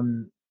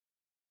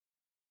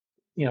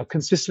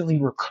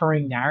 consistently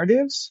recurring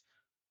narratives.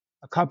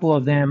 A couple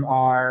of them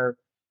are,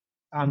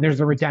 there's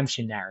a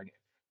redemption narrative,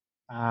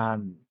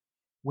 um,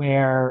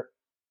 where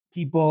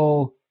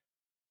people,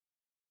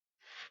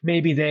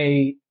 maybe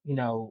they,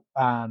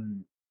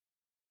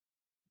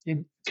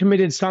 they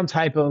committed some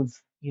type of,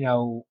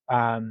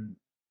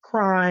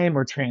 crime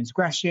or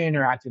transgression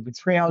or act of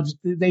betrayal. Just,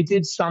 they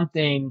did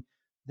something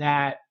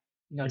that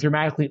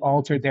dramatically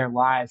altered their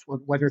lives,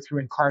 whether through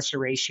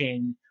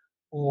incarceration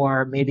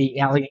or maybe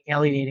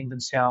alienating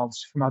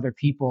themselves from other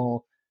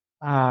people.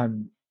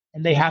 Um,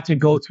 and they have to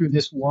go through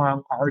this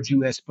long,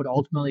 arduous, but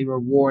ultimately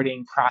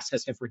rewarding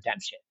process of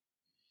redemption.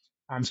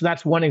 So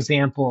that's one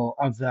example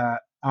of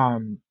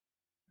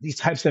these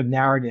types of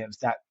narratives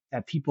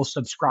that people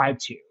subscribe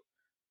to.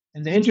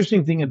 And the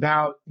interesting thing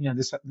about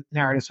this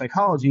narrative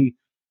psychology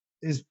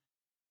is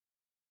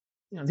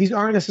these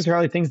aren't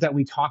necessarily things that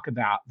we talk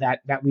about,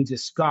 that we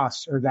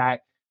discuss, or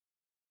that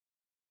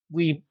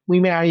we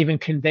may not even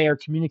convey or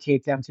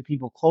communicate them to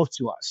people close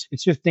to us.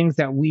 It's just things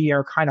that we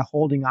are kind of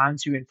holding on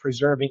to and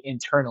preserving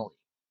internally.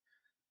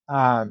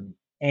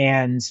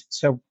 And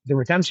so the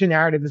redemption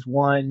narrative is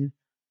one.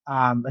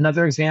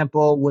 Another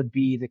example would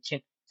be the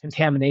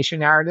contamination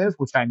narrative,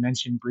 which I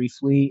mentioned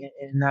briefly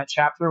in that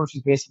chapter, which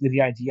is basically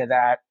the idea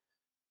that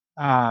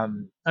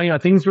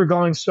things were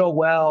going so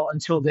well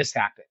until this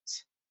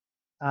happens.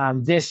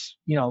 This,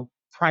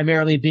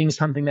 primarily being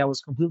something that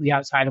was completely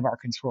outside of our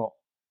control.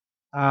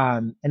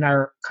 And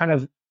our kind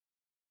of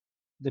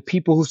the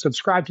people who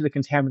subscribe to the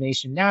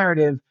contamination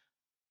narrative,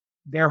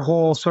 their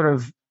whole sort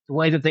of the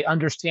way that they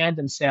understand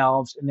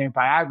themselves and their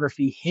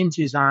biography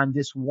hinges on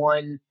this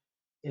one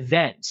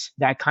event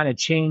that kind of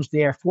changed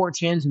their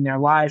fortunes and their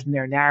lives and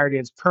their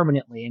narratives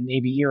permanently and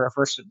maybe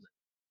irreversibly.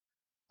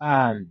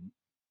 Um,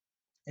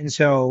 and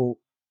so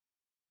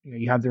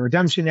you have the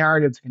redemption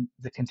narrative,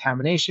 the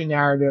contamination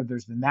narrative,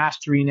 there's the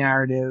mastery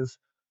narrative,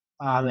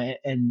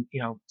 and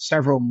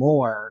several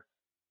more.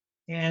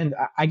 And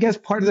I guess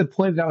part of the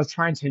point that I was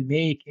trying to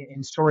make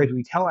in stories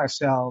we tell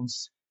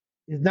ourselves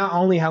is not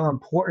only how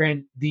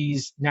important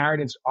these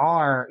narratives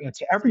are,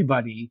 to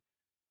everybody,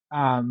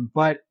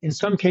 but in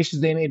some cases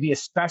they may be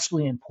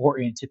especially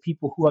important to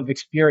people who have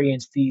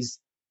experienced these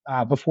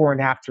before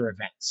and after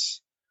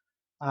events,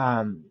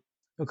 um,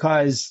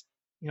 because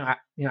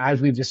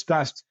as we've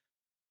discussed,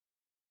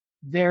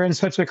 they're in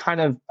such a kind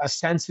of a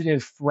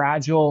sensitive,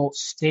 fragile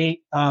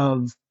state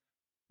of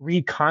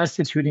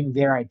reconstituting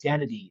their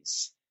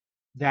identities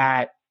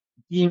that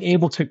being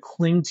able to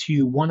cling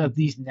to one of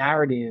these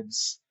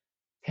narratives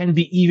can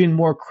be even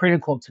more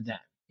critical to them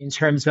in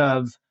terms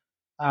of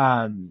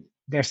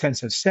their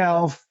sense of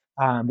self,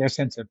 their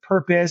sense of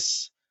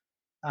purpose,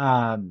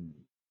 um,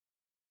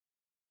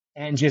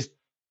 and just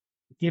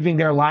giving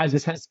their lives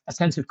a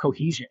sense of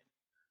cohesion.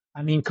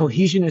 I mean,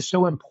 cohesion is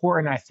so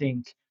important, I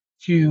think,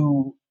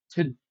 to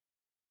to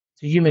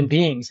to human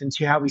beings and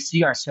to how we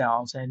see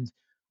ourselves. And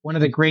one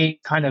of the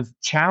great kind of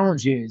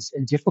challenges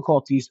and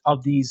difficulties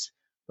of these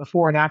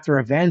before and after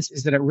events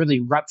is that it really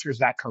ruptures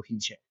that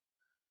cohesion.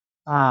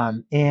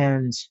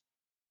 And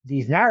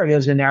these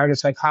narratives and narrative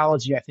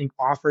psychology, I think,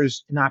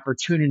 offers an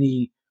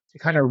opportunity to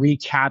kind of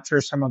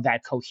recapture some of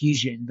that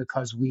cohesion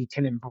because we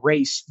can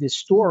embrace this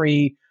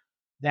story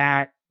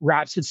that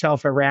wraps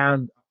itself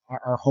around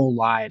our whole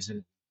lives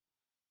and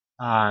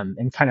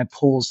kind of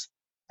pulls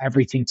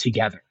everything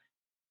together.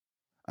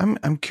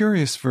 I'm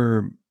curious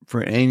for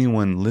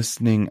anyone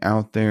listening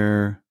out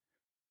there,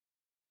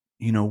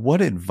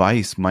 what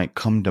advice might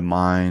come to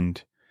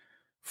mind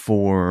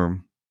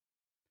for,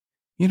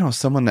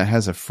 someone that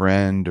has a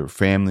friend or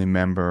family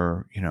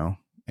member,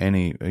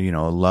 any, a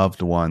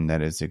loved one that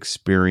has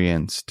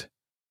experienced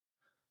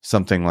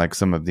something like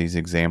some of these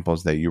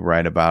examples that you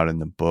write about in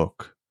the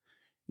book.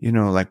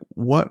 Like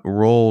what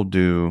role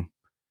do,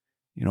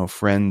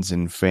 friends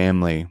and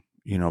family,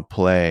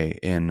 play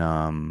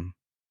in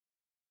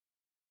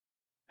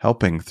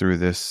helping through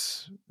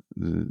this,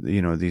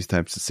 these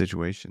types of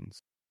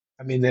situations?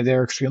 I mean,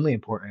 they're extremely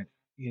important.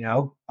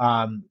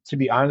 To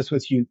be honest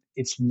with you,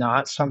 it's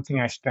not something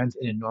I spent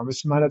an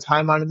enormous amount of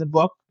time on in the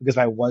book because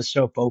I was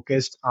so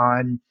focused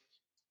on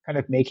kind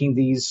of making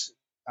these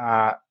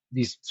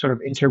sort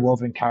of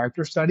interwoven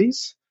character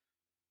studies.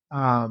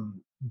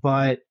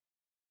 But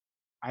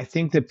I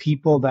think the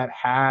people that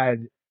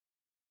had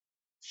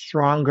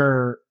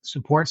stronger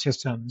support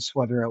systems,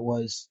 whether it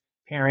was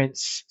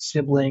parents,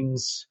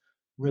 siblings,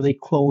 really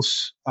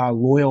close,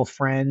 loyal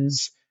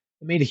friends,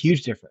 it made a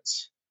huge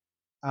difference.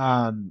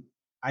 Um,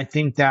 I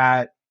think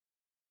that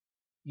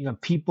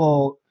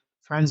people,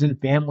 friends and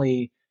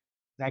family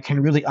that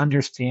can really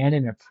understand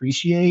and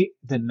appreciate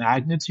the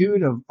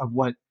magnitude of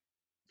what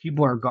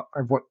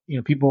of what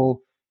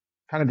people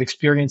kind of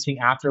experiencing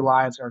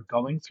afterlives are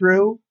going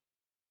through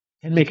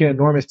can make an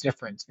enormous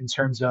difference in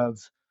terms of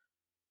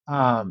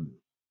um,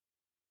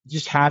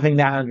 just having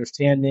that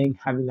understanding,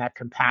 having that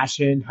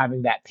compassion,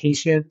 having that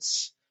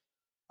patience.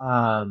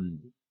 Um,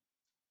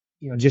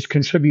 just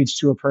contributes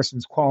to a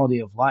person's quality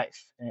of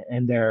life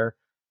and their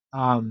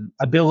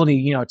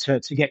ability,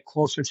 to get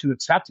closer to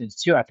acceptance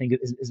too. I think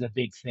is a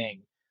big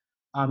thing.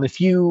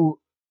 If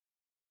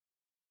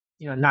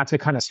not to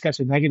kind of sketch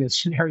a negative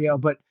scenario,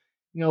 but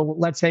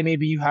let's say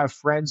maybe you have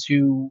friends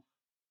who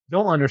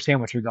don't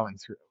understand what you're going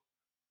through,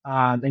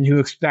 and who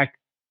expect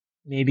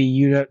maybe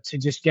you to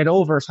just get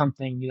over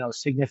something,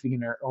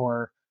 significant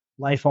or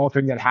life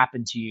altering that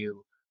happened to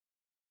you.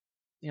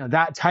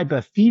 That type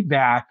of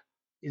feedback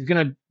is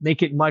going to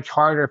make it much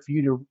harder for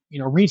you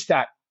to, reach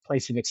that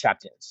place of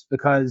acceptance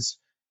because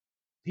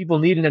people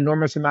need an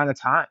enormous amount of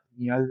time.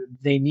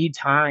 They need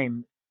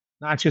time,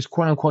 not just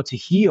quote unquote to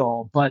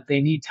heal, but they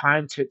need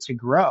time to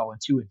grow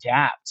and to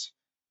adapt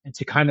and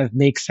to kind of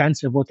make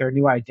sense of what their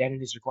new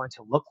identities are going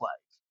to look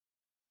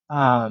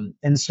like.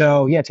 And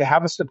so, yeah, to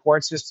have a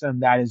support system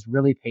that is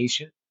really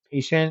patient,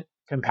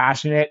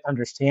 compassionate,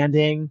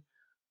 understanding,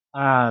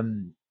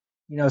 um,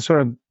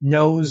 sort of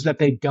knows that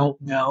they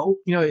don't know,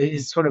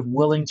 is sort of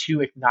willing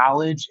to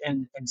acknowledge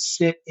and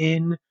sit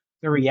in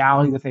the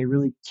reality that they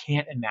really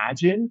can't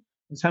imagine,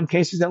 in some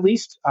cases at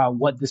least,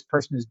 what this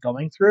person is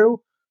going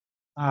through.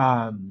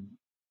 Um,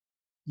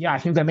 yeah, I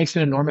think that makes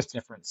an enormous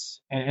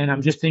difference. And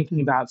I'm just thinking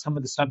about some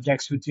of the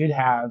subjects who did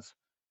have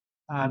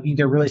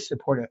either really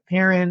supportive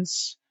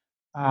parents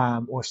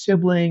or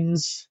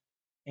siblings.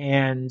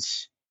 And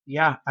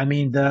yeah, I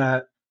mean,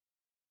 the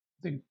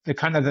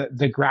kind of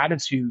the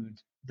gratitude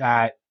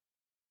that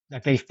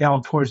they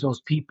felt towards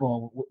those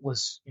people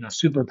was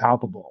super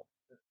palpable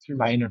through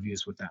my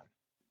interviews with them.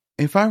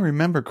 If I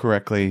remember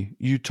correctly,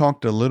 you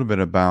talked a little bit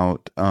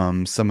about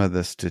some of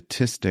the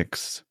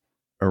statistics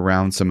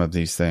around some of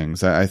these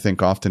things. I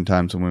think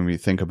oftentimes when we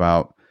think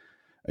about,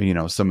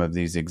 some of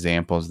these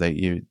examples that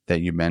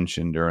you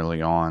mentioned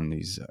early on,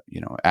 these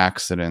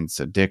accidents,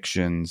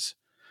 addictions,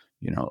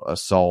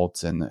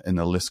 assaults, and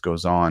the list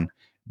goes on.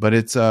 But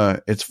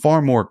it's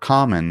far more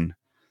common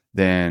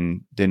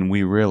than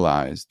we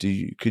realize.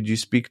 Could you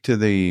speak to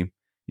the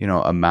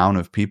amount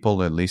of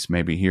people, at least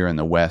maybe here in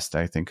the West,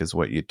 I think is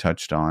what you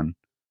touched on.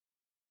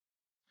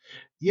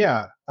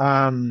 Yeah.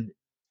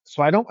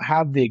 So I don't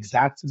have the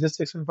exact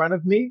statistics in front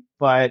of me,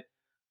 but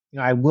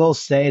I will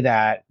say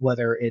that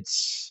whether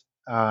it's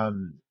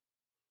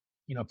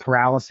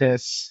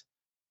paralysis,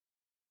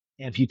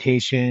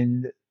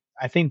 amputation,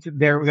 I think that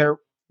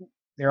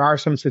there are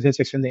some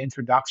statistics in the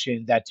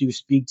introduction that do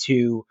speak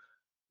to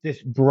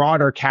this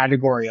broader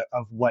category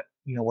of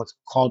what's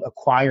called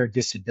acquired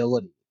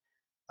disability,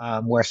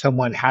 where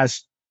someone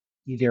has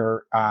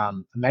either a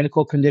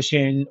medical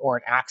condition or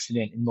an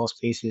accident in most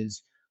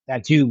cases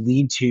that do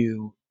lead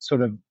to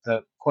sort of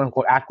the quote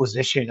unquote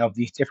acquisition of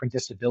these different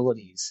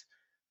disabilities.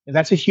 And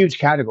that's a huge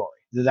category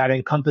that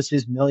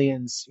encompasses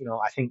millions,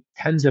 I think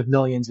tens of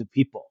millions of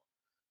people.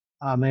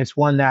 And it's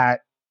one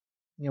that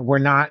we're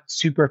not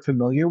super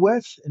familiar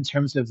with in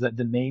terms of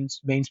the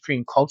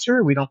mainstream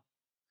culture. We don't,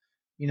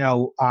 you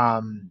know,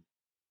 um,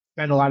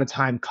 spend a lot of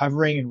time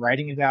covering and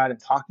writing about and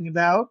talking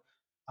about.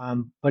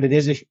 But it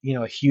is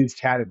a huge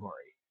category.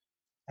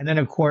 And then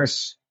of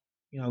course,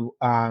 you know,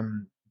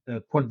 um,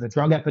 the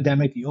drug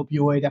epidemic, the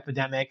opioid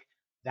epidemic,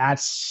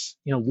 that's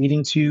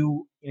leading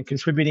to and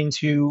contributing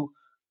to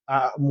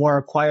more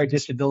acquired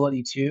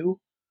disability too.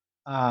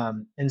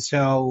 And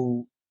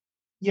so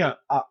yeah,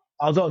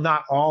 although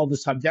not all the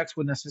subjects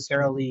would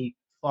necessarily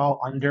fall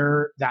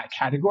under that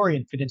category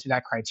and fit into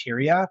that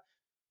criteria,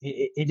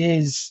 it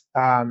is,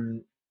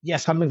 yeah,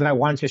 something that I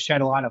wanted to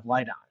shed a lot of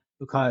light on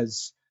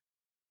because,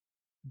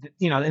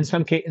 in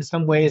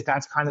some ways,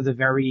 that's kind of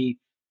the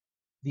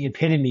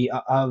epitome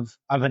of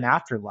an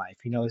afterlife.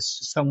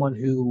 It's someone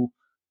who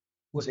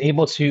was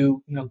able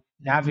to,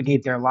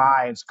 navigate their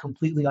lives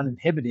completely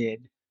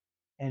uninhibited,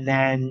 and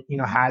then,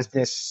 has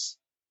this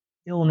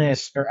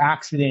illness or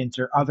accident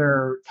or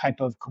other type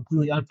of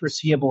completely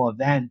unforeseeable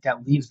event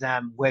that leaves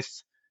them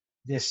with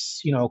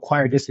this,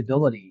 acquired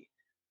disability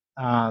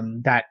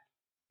that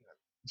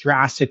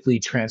drastically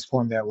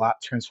transforms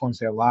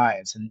their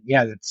lives. And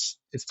yeah,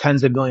 it's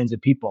tens of millions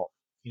of people.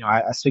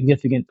 A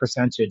significant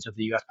percentage of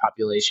the U.S.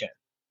 population.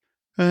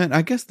 And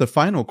I guess the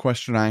final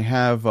question I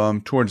have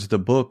towards the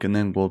book, and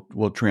then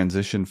we'll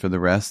transition for the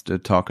rest to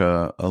talk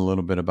a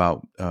little bit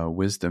about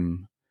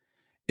wisdom,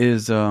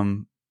 is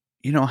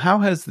how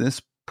has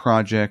this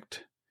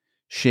project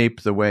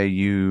shaped the way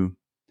you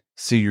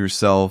see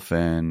yourself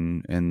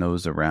and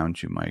those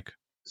around you, Mike?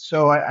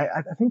 So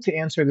I think to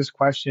answer this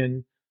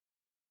question,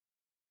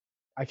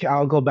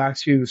 I'll go back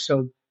to,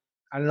 so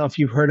I don't know if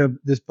you've heard of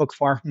this book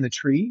Far from the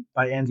Tree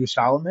by Andrew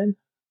Solomon.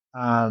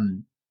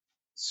 Um,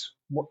 s-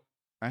 wh-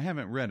 I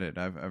haven't read it.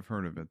 I've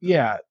heard of it though.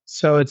 yeah,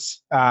 so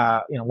it's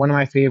one of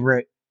my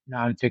favorite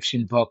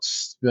nonfiction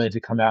books really to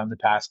come out in the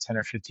past 10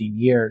 or 15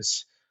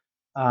 years.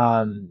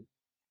 Um,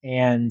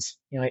 and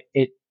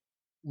it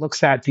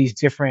looks at these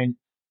different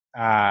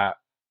uh,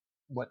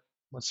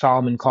 what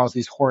Solomon calls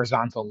these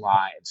horizontal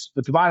lives.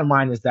 But the bottom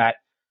line is that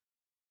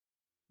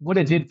what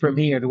it did for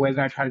me, or the way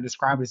that I try to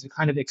describe it, is it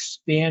kind of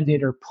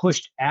expanded or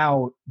pushed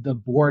out the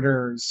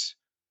borders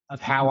of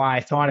how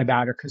I thought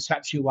about or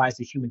conceptualized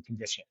the human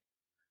condition.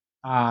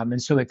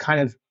 And so it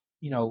kind of,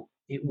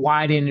 it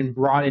widened and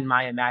broadened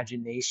my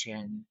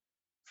imagination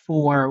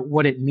for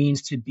what it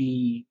means to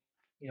be,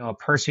 a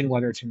person,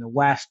 whether it's in the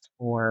West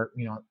or,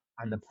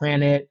 on the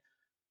planet.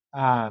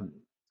 Um,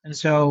 and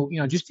so,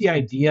 just the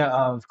idea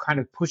of kind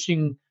of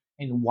pushing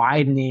and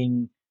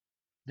widening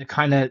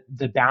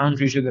the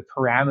boundaries or the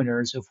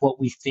parameters of what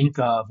we think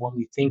of when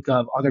we think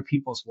of other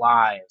people's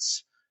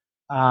lives.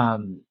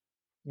 Um,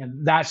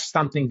 that's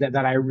something that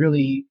I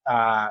really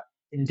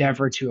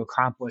endeavor to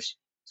accomplish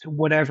to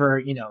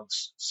whatever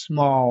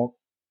small,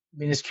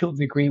 minuscule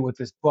degree with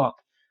this book,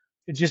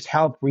 to just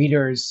help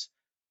readers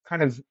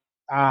kind of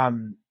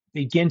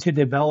begin to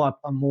develop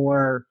a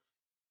more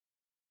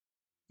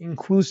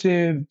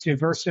inclusive,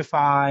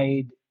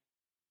 diversified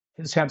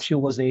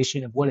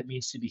conceptualization of what it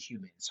means to be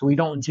human. So we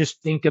don't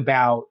just think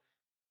about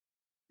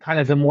kind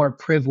of the more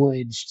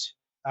privileged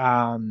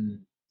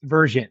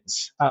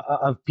versions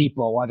of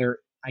people, whether,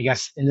 I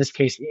guess in this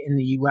case, in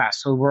the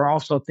US. So we're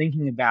also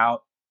thinking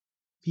about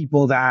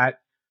people that,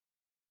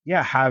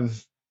 yeah,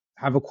 have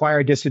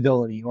acquired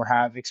disability or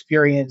have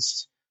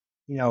experienced,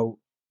 you know,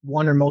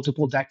 one or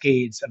multiple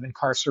decades of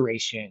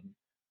incarceration,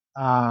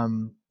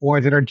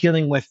 or that are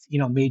dealing with,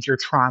 major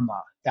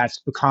trauma that's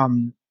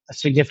become a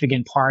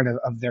significant part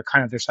of their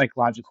kind of their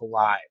psychological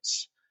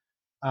lives.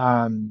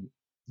 um,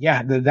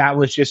 yeah, that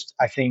was just,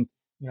 I think,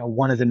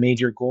 one of the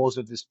major goals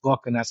of this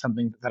book, and that's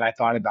something that I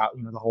thought about,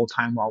 the whole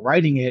time while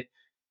writing it.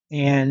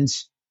 And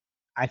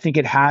I think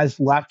it has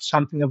left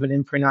something of an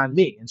imprint on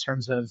me in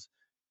terms of,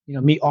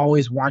 me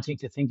always wanting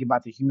to think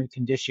about the human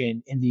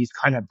condition in these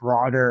kind of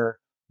broader,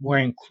 more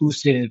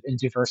inclusive and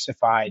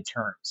diversified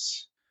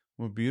terms.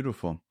 Well,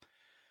 beautiful.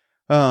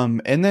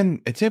 And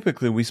then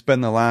typically we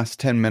spend the last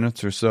 10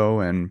 minutes or so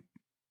and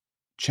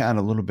chat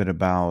a little bit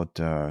about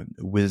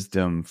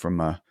wisdom from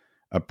a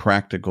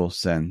practical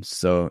sense.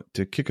 So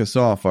to kick us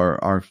off,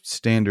 our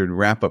standard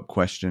wrap up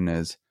question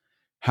is,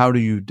 how do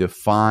you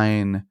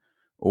define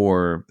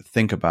or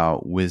think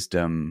about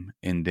wisdom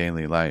in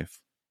daily life?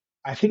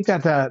 I think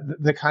that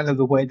the kind of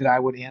the way that I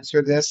would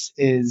answer this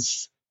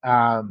is,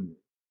 I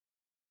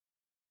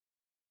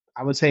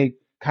would say,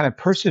 kind of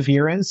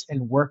perseverance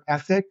and work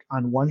ethic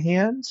on one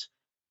hand,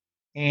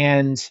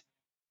 and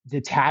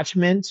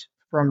detachment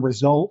from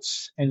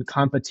results and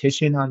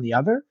competition on the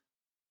other.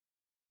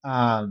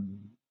 Um,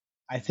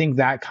 I think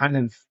that kind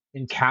of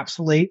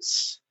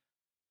encapsulates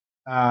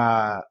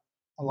uh,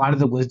 a lot of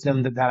the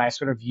wisdom that I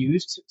sort of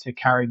used to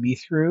carry me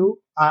through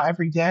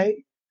every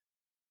day.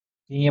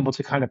 Being able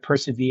to kind of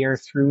persevere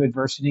through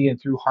adversity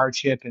and through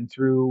hardship and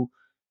through,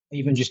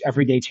 even just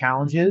everyday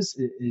challenges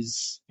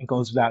is it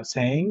goes without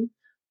saying,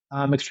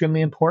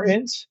 extremely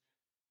important.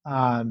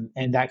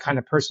 And that kind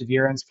of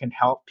perseverance can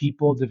help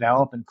people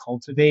develop and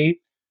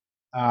cultivate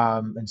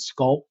and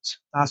sculpt,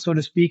 so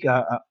to speak,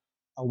 a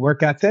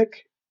work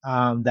ethic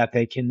that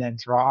they can then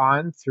draw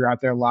on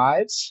throughout their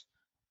lives.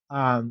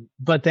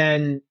 But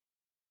then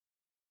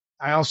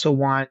I also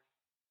want,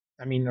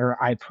 I mean,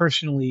 or I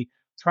personally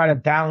try to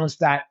balance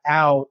that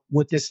out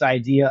with this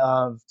idea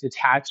of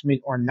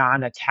detachment or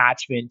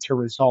non-attachment to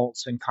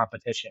results and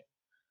competition.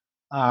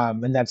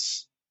 And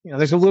that's,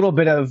 there's a little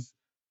bit of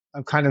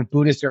kind of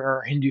Buddhist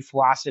or Hindu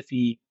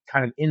philosophy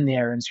kind of in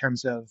there in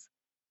terms of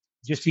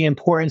just the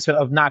importance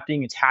of not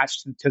being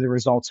attached to the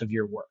results of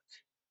your work.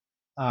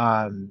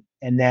 And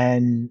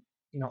then,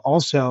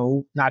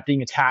 also not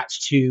being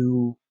attached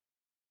to,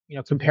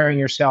 comparing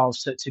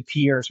yourselves to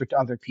peers or to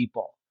other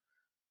people.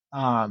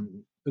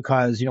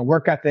 Because,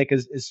 work ethic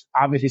is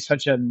obviously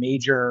such a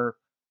major,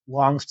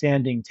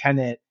 long-standing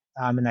tenet,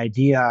 an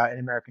idea in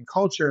American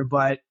culture.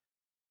 But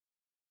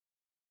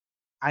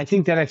I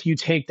think that if you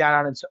take that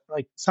on its,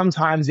 like,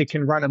 sometimes it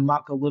can run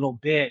amok a little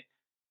bit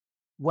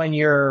when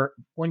you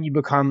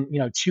become,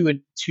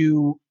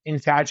 too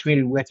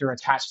infatuated with or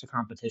attached to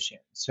competition.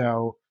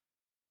 So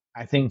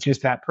I think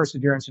just that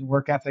perseverance and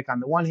work ethic on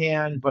the one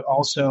hand, but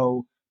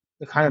also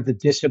the kind of the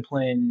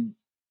discipline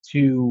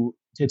to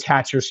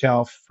detach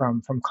yourself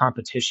from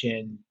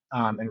competition,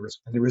 and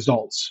the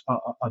results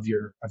of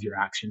your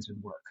actions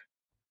and work.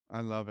 I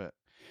love it.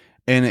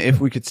 And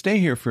if we could stay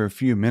here for a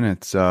few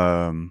minutes,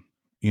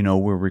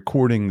 we're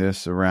recording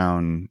this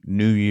around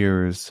New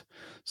Year's.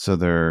 So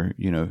there,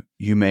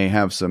 you may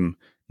have some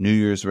New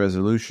Year's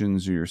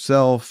resolutions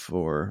yourself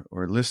or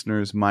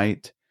listeners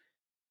might.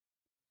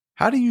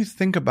 How do you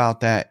think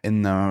about that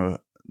in the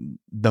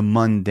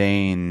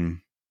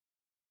mundane,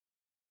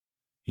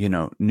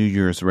 New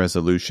Year's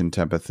resolution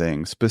type of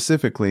thing,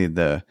 specifically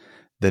the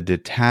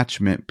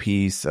detachment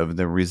piece of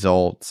the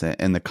results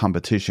and the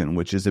competition,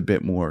 which is a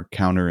bit more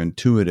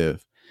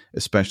counterintuitive,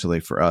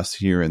 especially for us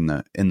here in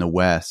the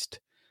West.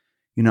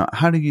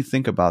 How do you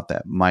think about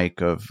that,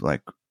 Mike, of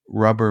like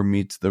rubber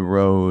meets the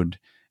road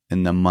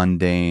in the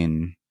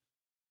mundane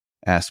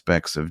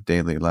aspects of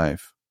daily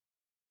life?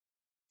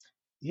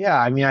 Yeah,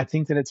 I mean, I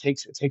think that it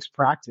takes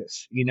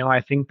practice.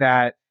 I think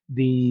that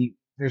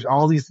there's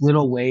all these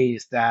little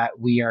ways that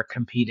we are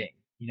competing,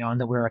 and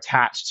that we're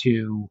attached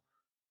to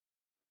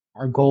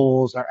our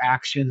goals, our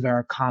actions, our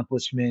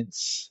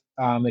accomplishments.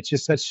 It's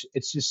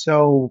just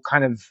so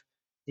kind of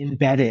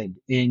embedded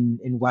in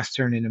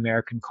Western and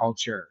American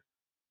culture,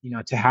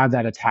 to have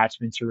that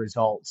attachment to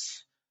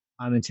results,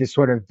 and to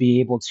sort of be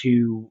able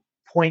to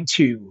point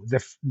to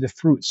the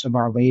fruits of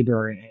our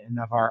labor and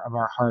of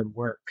our hard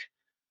work.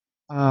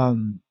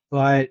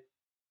 But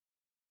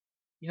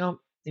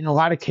in a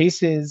lot of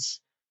cases,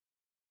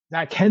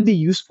 that can be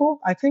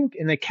useful, I think,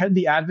 and it can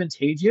be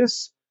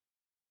advantageous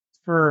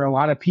for a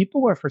lot of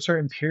people or for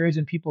certain periods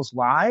in people's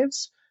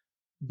lives.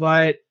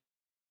 But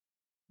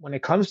when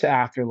it comes to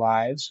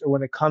afterlives, or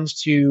when it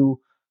comes to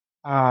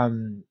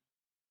um,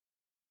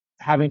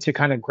 having to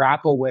kind of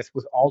grapple with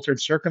altered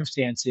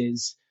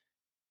circumstances,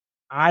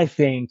 I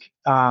think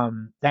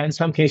that in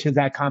some cases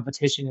that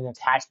competition and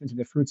attachment to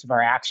the fruits of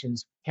our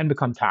actions can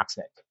become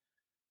toxic.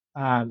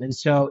 And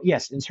so,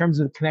 yes, in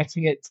terms of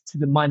connecting it to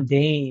the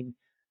mundane,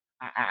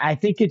 I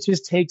think it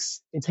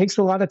takes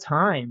a lot of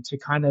time to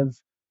kind of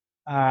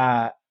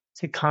uh,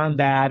 to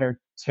combat or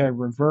to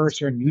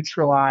reverse or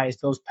neutralize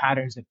those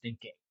patterns of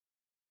thinking.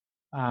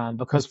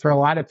 Because for a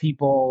lot of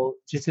people,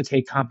 just to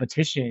take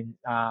competition,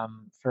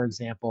 for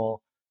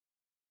example,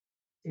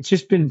 it's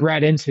just been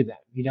bred into them.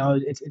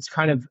 It's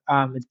kind of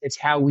it's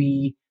how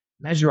we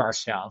measure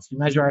ourselves. We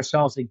measure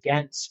ourselves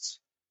against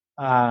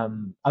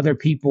other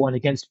people and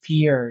against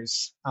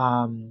peers,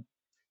 and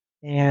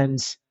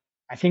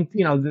I think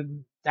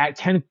that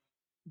can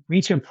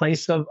reach a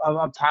place of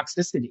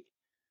toxicity.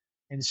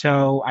 And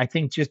so I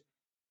think just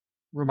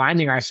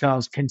reminding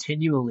ourselves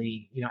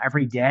continually,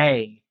 every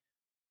day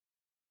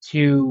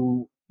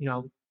to,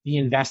 be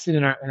invested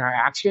in our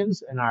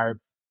actions and our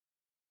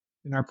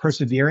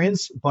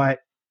perseverance, but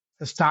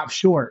to stop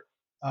short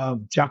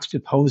of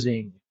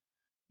juxtaposing,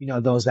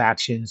 those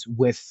actions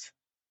with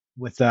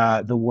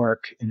the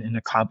work and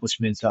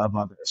accomplishments of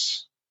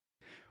others.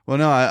 Well,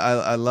 no,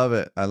 I love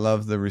it. I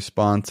love the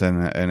response,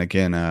 and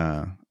again,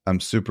 I'm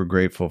super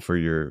grateful for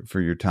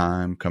your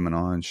time coming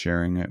on,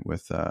 sharing it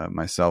with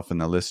myself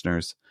and the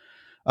listeners.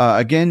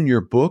 Again,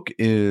 your book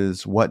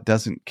is "What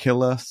Doesn't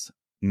Kill Us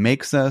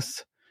Makes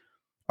Us."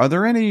 Are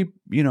there any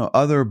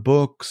other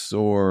books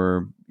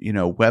or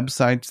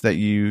websites that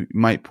you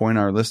might point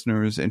our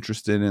listeners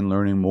interested in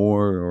learning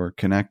more or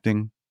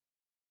connecting?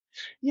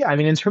 Yeah, I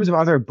mean, in terms of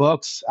other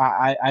books,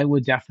 I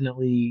would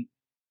definitely,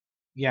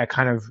 yeah,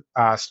 kind of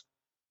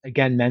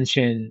again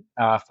mention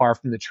Far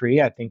from the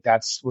Tree. I think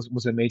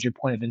was a major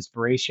point of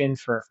inspiration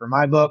for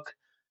my book.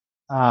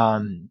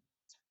 Um,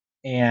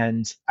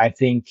 and I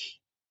think,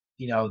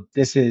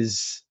 this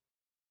is,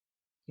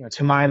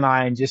 to my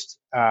mind, just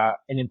an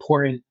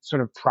important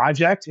sort of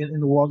project in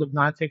the world of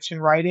nonfiction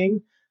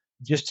writing.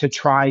 just to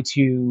try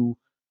to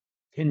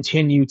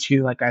continue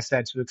to, like I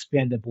said, to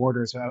expand the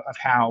borders of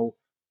how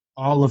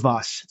all of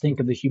us think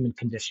of the human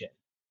condition.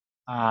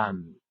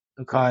 Um,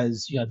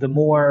 because the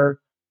more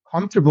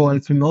comfortable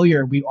and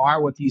familiar we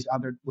are with these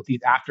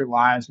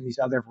afterlives and these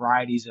other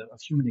varieties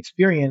of human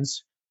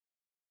experience,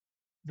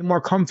 the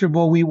more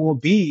comfortable we will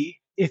be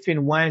if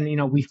and when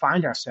we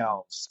find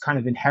ourselves kind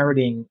of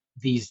inheriting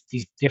these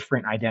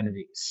different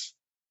identities.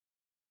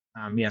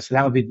 Yeah, so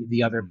that would be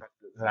the other book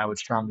that I would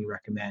strongly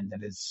recommend.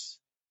 That is,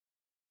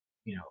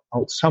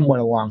 somewhat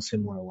along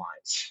similar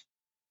lines.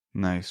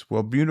 Nice.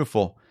 Well,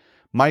 beautiful.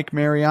 Mike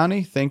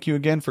Mariani, thank you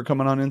again for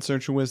coming on In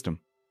Search of Wisdom.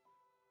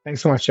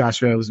 Thanks so much,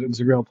 Joshua. It was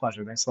a real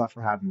pleasure. Thanks a lot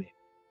for having me.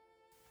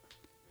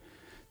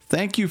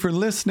 Thank you for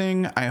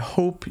listening. I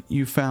hope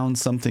you found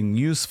something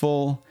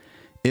useful.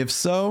 If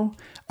so,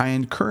 I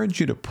encourage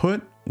you to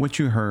put what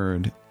you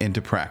heard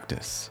into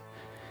practice.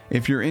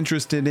 If you're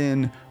interested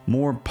in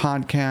more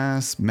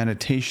podcasts,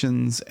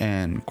 meditations,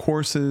 and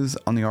courses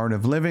on the art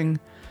of living,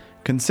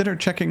 consider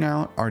checking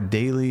out our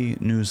daily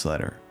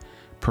newsletter,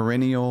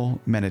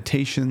 Perennial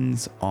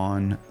Meditations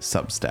on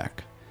Substack.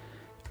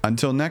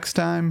 Until next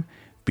time,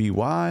 be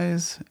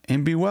wise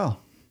and be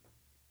well.